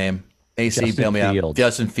on his name? AC, bail me out.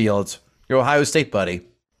 Justin Fields. Your Ohio State buddy.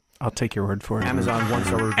 I'll take your word for it. Amazon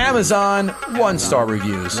 1-star reviews. Amazon 1-star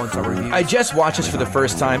reviews. 1-star reviews. I just watched this for the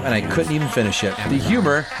first time and I couldn't even finish it. The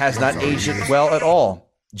humor has not aged it well at all.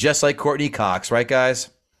 Just like Courtney Cox, right, guys?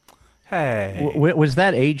 Hey. Was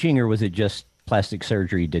that aging or was it just plastic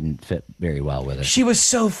surgery didn't fit very well with her? She was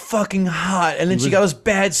so fucking hot, and then she got this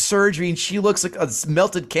bad surgery, and she looks like a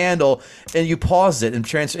melted candle, and you pause it in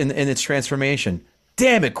its transformation.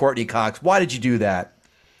 Damn it, Courtney Cox. Why did you do that?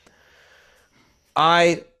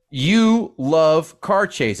 You love car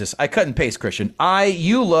chases. I cut and paste, Christian.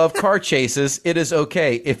 You love car chases. It is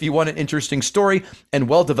okay. If you want an interesting story and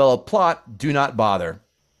well-developed plot, do not bother.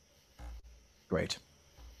 Great.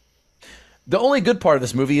 The only good part of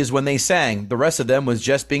this movie is when they sang. The rest of them was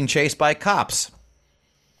just being chased by cops.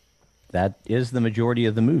 That is the majority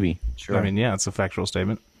of the movie. Sure. I mean, yeah, it's a factual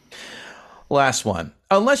statement. Last one.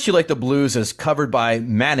 Unless you like the blues as covered by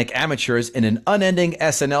manic amateurs in an unending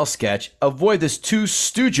SNL sketch, avoid this too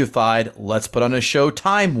stoogified, let's put on a show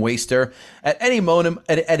time waster. At any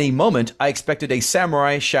moment, I expected a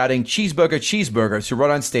samurai shouting cheeseburger, cheeseburger to run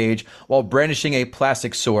on stage while brandishing a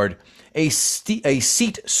plastic sword. A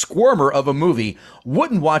seat squirmer of a movie.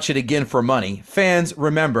 Wouldn't watch it again for money. Fans,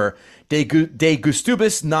 remember, de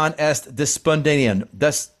gustibus non est disputandum.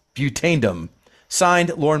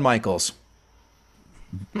 Signed, Lorne Michaels.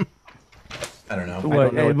 I don't know.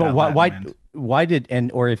 Why did,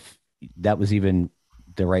 and or if that was even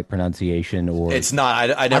the right pronunciation, or it's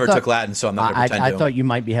not. I never took Latin, so I'm not going to pretend I thought you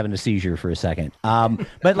might be having a seizure for a second.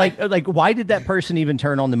 But like, why did that person even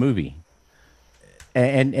turn on the movie?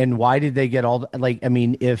 And why did they get all I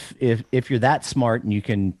mean, if you're that smart and you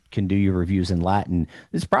can do your reviews in Latin,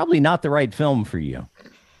 it's probably not the right film for you.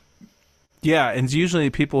 Yeah, and it's usually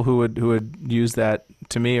people who would use that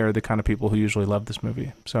to me are the kind of people who usually love this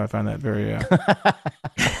movie. So I find that very.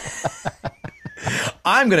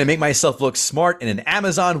 I'm going to make myself look smart in an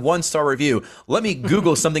Amazon 1-star review. Let me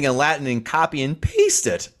Google something in Latin and copy and paste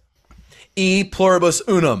it. E pluribus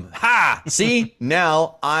unum. Ha! See?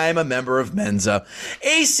 Now I'm a member of Mensa.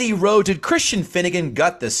 AC Rowe, did Christian Finnegan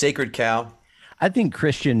gut the sacred cow? I think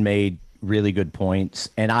Christian made really good points,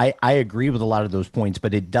 and I agree with a lot of those points,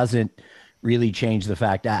 but it doesn't really change the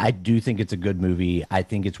fact I do think it's a good movie. I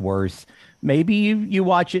think it's worth maybe you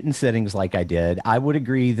watch it in sittings like I did. I would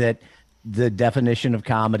agree that the definition of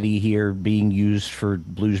comedy here being used for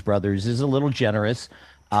Blues Brothers is a little generous,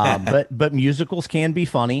 but musicals can be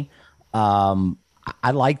funny.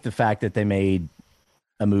 I like the fact that they made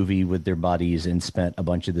a movie with their buddies and spent a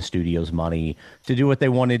bunch of the studio's money to do what they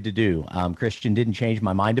wanted to do. Christian didn't change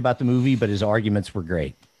my mind about the movie, but his arguments were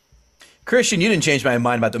great. Christian, you didn't change my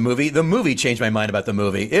mind about the movie. The movie changed my mind about the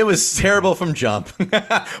movie. It was terrible from jump,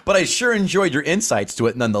 but I sure enjoyed your insights to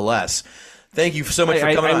it nonetheless. Thank you so much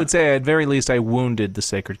for coming on. I would say at very least I wounded the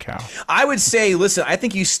sacred cow. I would say, listen, I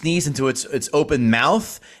think you sneezed into its open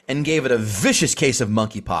mouth and gave it a vicious case of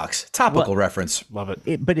monkeypox. Topical reference. Love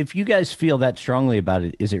it. But if you guys feel that strongly about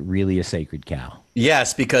it, is it really a sacred cow?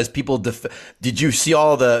 Yes, because people did you see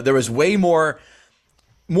all there was way more,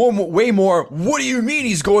 what do you mean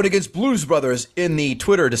he's going against Blues Brothers in the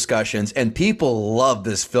Twitter discussions, and people love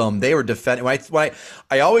this film. They were defending. When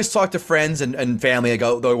I always talk to friends and family, I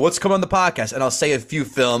go, what's coming on the podcast? And I'll say a few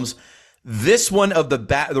films. This one of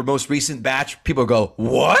the most recent batch, people go,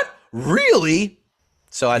 what? Really?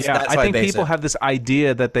 So that's how I think base people it. have this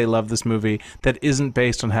idea that they love this movie that isn't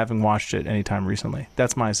based on having watched it anytime recently.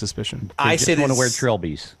 That's my suspicion. I just want to wear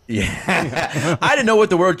trilbies. Yeah. I didn't know what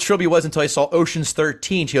the word trilby was until I saw Ocean's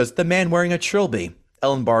 13. She goes, the man wearing a trilby.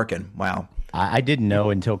 Ellen Barkin. Wow. I didn't know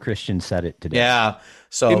until Christian said it today. Yeah.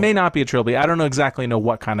 So it may not be a trilby. I don't exactly know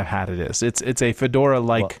what kind of hat it is. It's a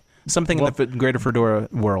fedora-like something in the greater fedora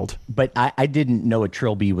world. But I didn't know a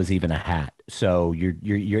trilby was even a hat. So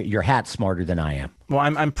your hat's smarter than I am. Well,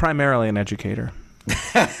 I'm primarily an educator.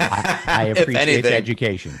 I appreciate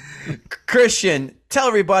education. Christian, tell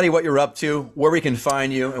everybody what you're up to, where we can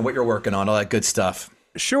find you, and what you're working on, all that good stuff.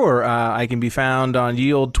 Sure. I can be found on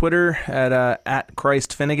ye old Twitter at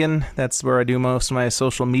Christ Finnegan. That's where I do most of my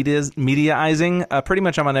social mediaizing. Pretty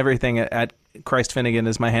much I'm on everything at Christ Finnegan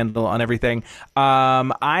is my handle on everything.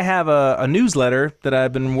 I have a newsletter that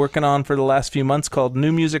I've been working on for the last few months called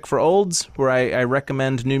New Music for Olds, where I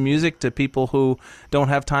recommend new music to people who don't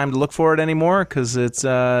have time to look for it anymore because it's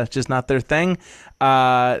just not their thing.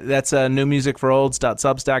 That's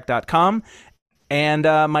newmusicforolds.substack.com. And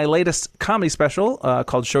my latest comedy special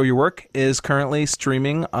called Show Your Work is currently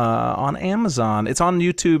streaming on Amazon. It's on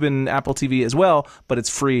YouTube and Apple TV as well, but it's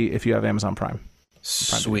free if you have Amazon Prime.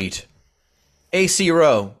 Sweet. AC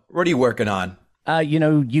Rowe, what are you working on?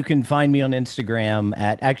 You can find me on Instagram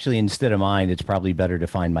actually, instead of mine, it's probably better to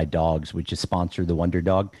find my dog's, which is Sponsor the Wonder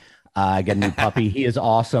Dog. I got a new puppy. He is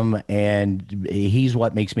awesome, and he's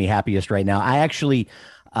what makes me happiest right now. I actually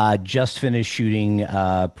just finished shooting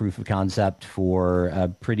proof of concept for a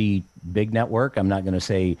pretty big network. I'm not going to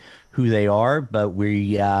say who they are, but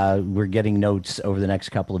we're getting notes over the next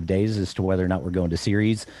couple of days as to whether or not we're going to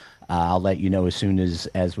series. I'll let you know as soon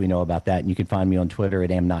as we know about that. And you can find me on Twitter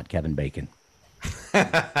at amnotkevinbacon.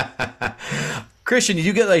 Christian, did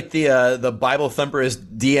you get like the Bible thumper is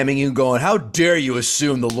DMing you going, how dare you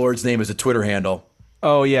assume the Lord's name is a Twitter handle?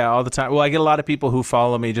 Oh, yeah, all the time. Well, I get a lot of people who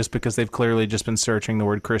follow me just because they've clearly just been searching the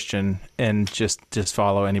word Christian and just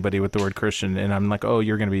follow anybody with the word Christian. And I'm like, oh,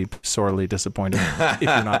 you're going to be sorely disappointed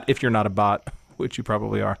if you're not a bot, which you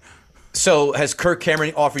probably are. So has Kirk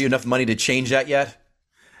Cameron offered you enough money to change that yet?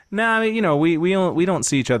 No, I mean, we don't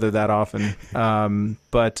see each other that often.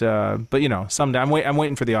 But someday I'm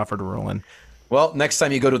waiting for the offer to roll in. Well, next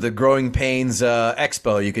time you go to the Growing Pains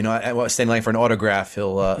Expo, you can stand in line for an autograph.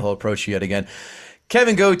 He'll approach you yet again.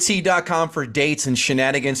 KevinGoatee.com for dates and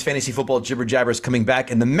shenanigans. Fantasy football jibber jabbers coming back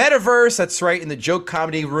in the metaverse. That's right, in the joke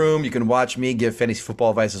comedy room. You can watch me give fantasy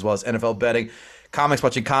football advice as well as NFL betting. Comics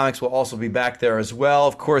Watching Comics will also be back there as well.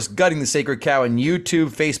 Of course, Gutting the Sacred Cow on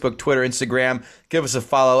YouTube, Facebook, Twitter, Instagram. Give us a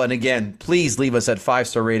follow. And again, please leave us that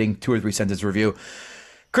 5-star rating, 2 or 3 sentence review.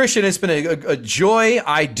 Christian, it's been a joy.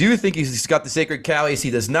 I do think he's got the sacred cow. AC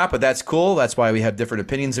does not, but that's cool. That's why we have different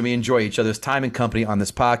opinions and we enjoy each other's time and company on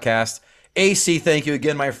this podcast. AC, thank you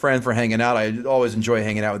again, my friend, for hanging out. I always enjoy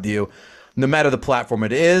hanging out with you, no matter the platform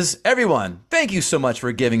it is. Everyone, thank you so much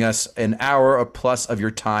for giving us an hour or plus of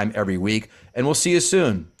your time every week, and we'll see you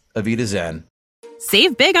soon. Avita Zen.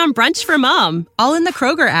 Save big on brunch for mom, all in the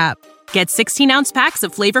Kroger app. Get 16-ounce packs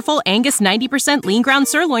of flavorful Angus 90% lean ground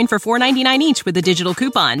sirloin for $4.99 each with a digital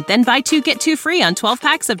coupon. Then buy 2, get 2 free on 12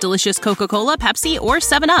 packs of delicious Coca-Cola, Pepsi, or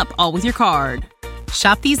 7-Up, all with your card.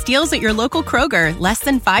 Shop these deals at your local Kroger, less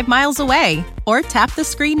than 5 miles away. Or tap the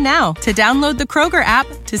screen now to download the Kroger app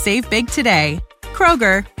to save big today.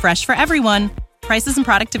 Kroger, fresh for everyone. Prices and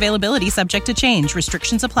product availability subject to change.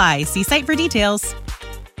 Restrictions apply. See site for details.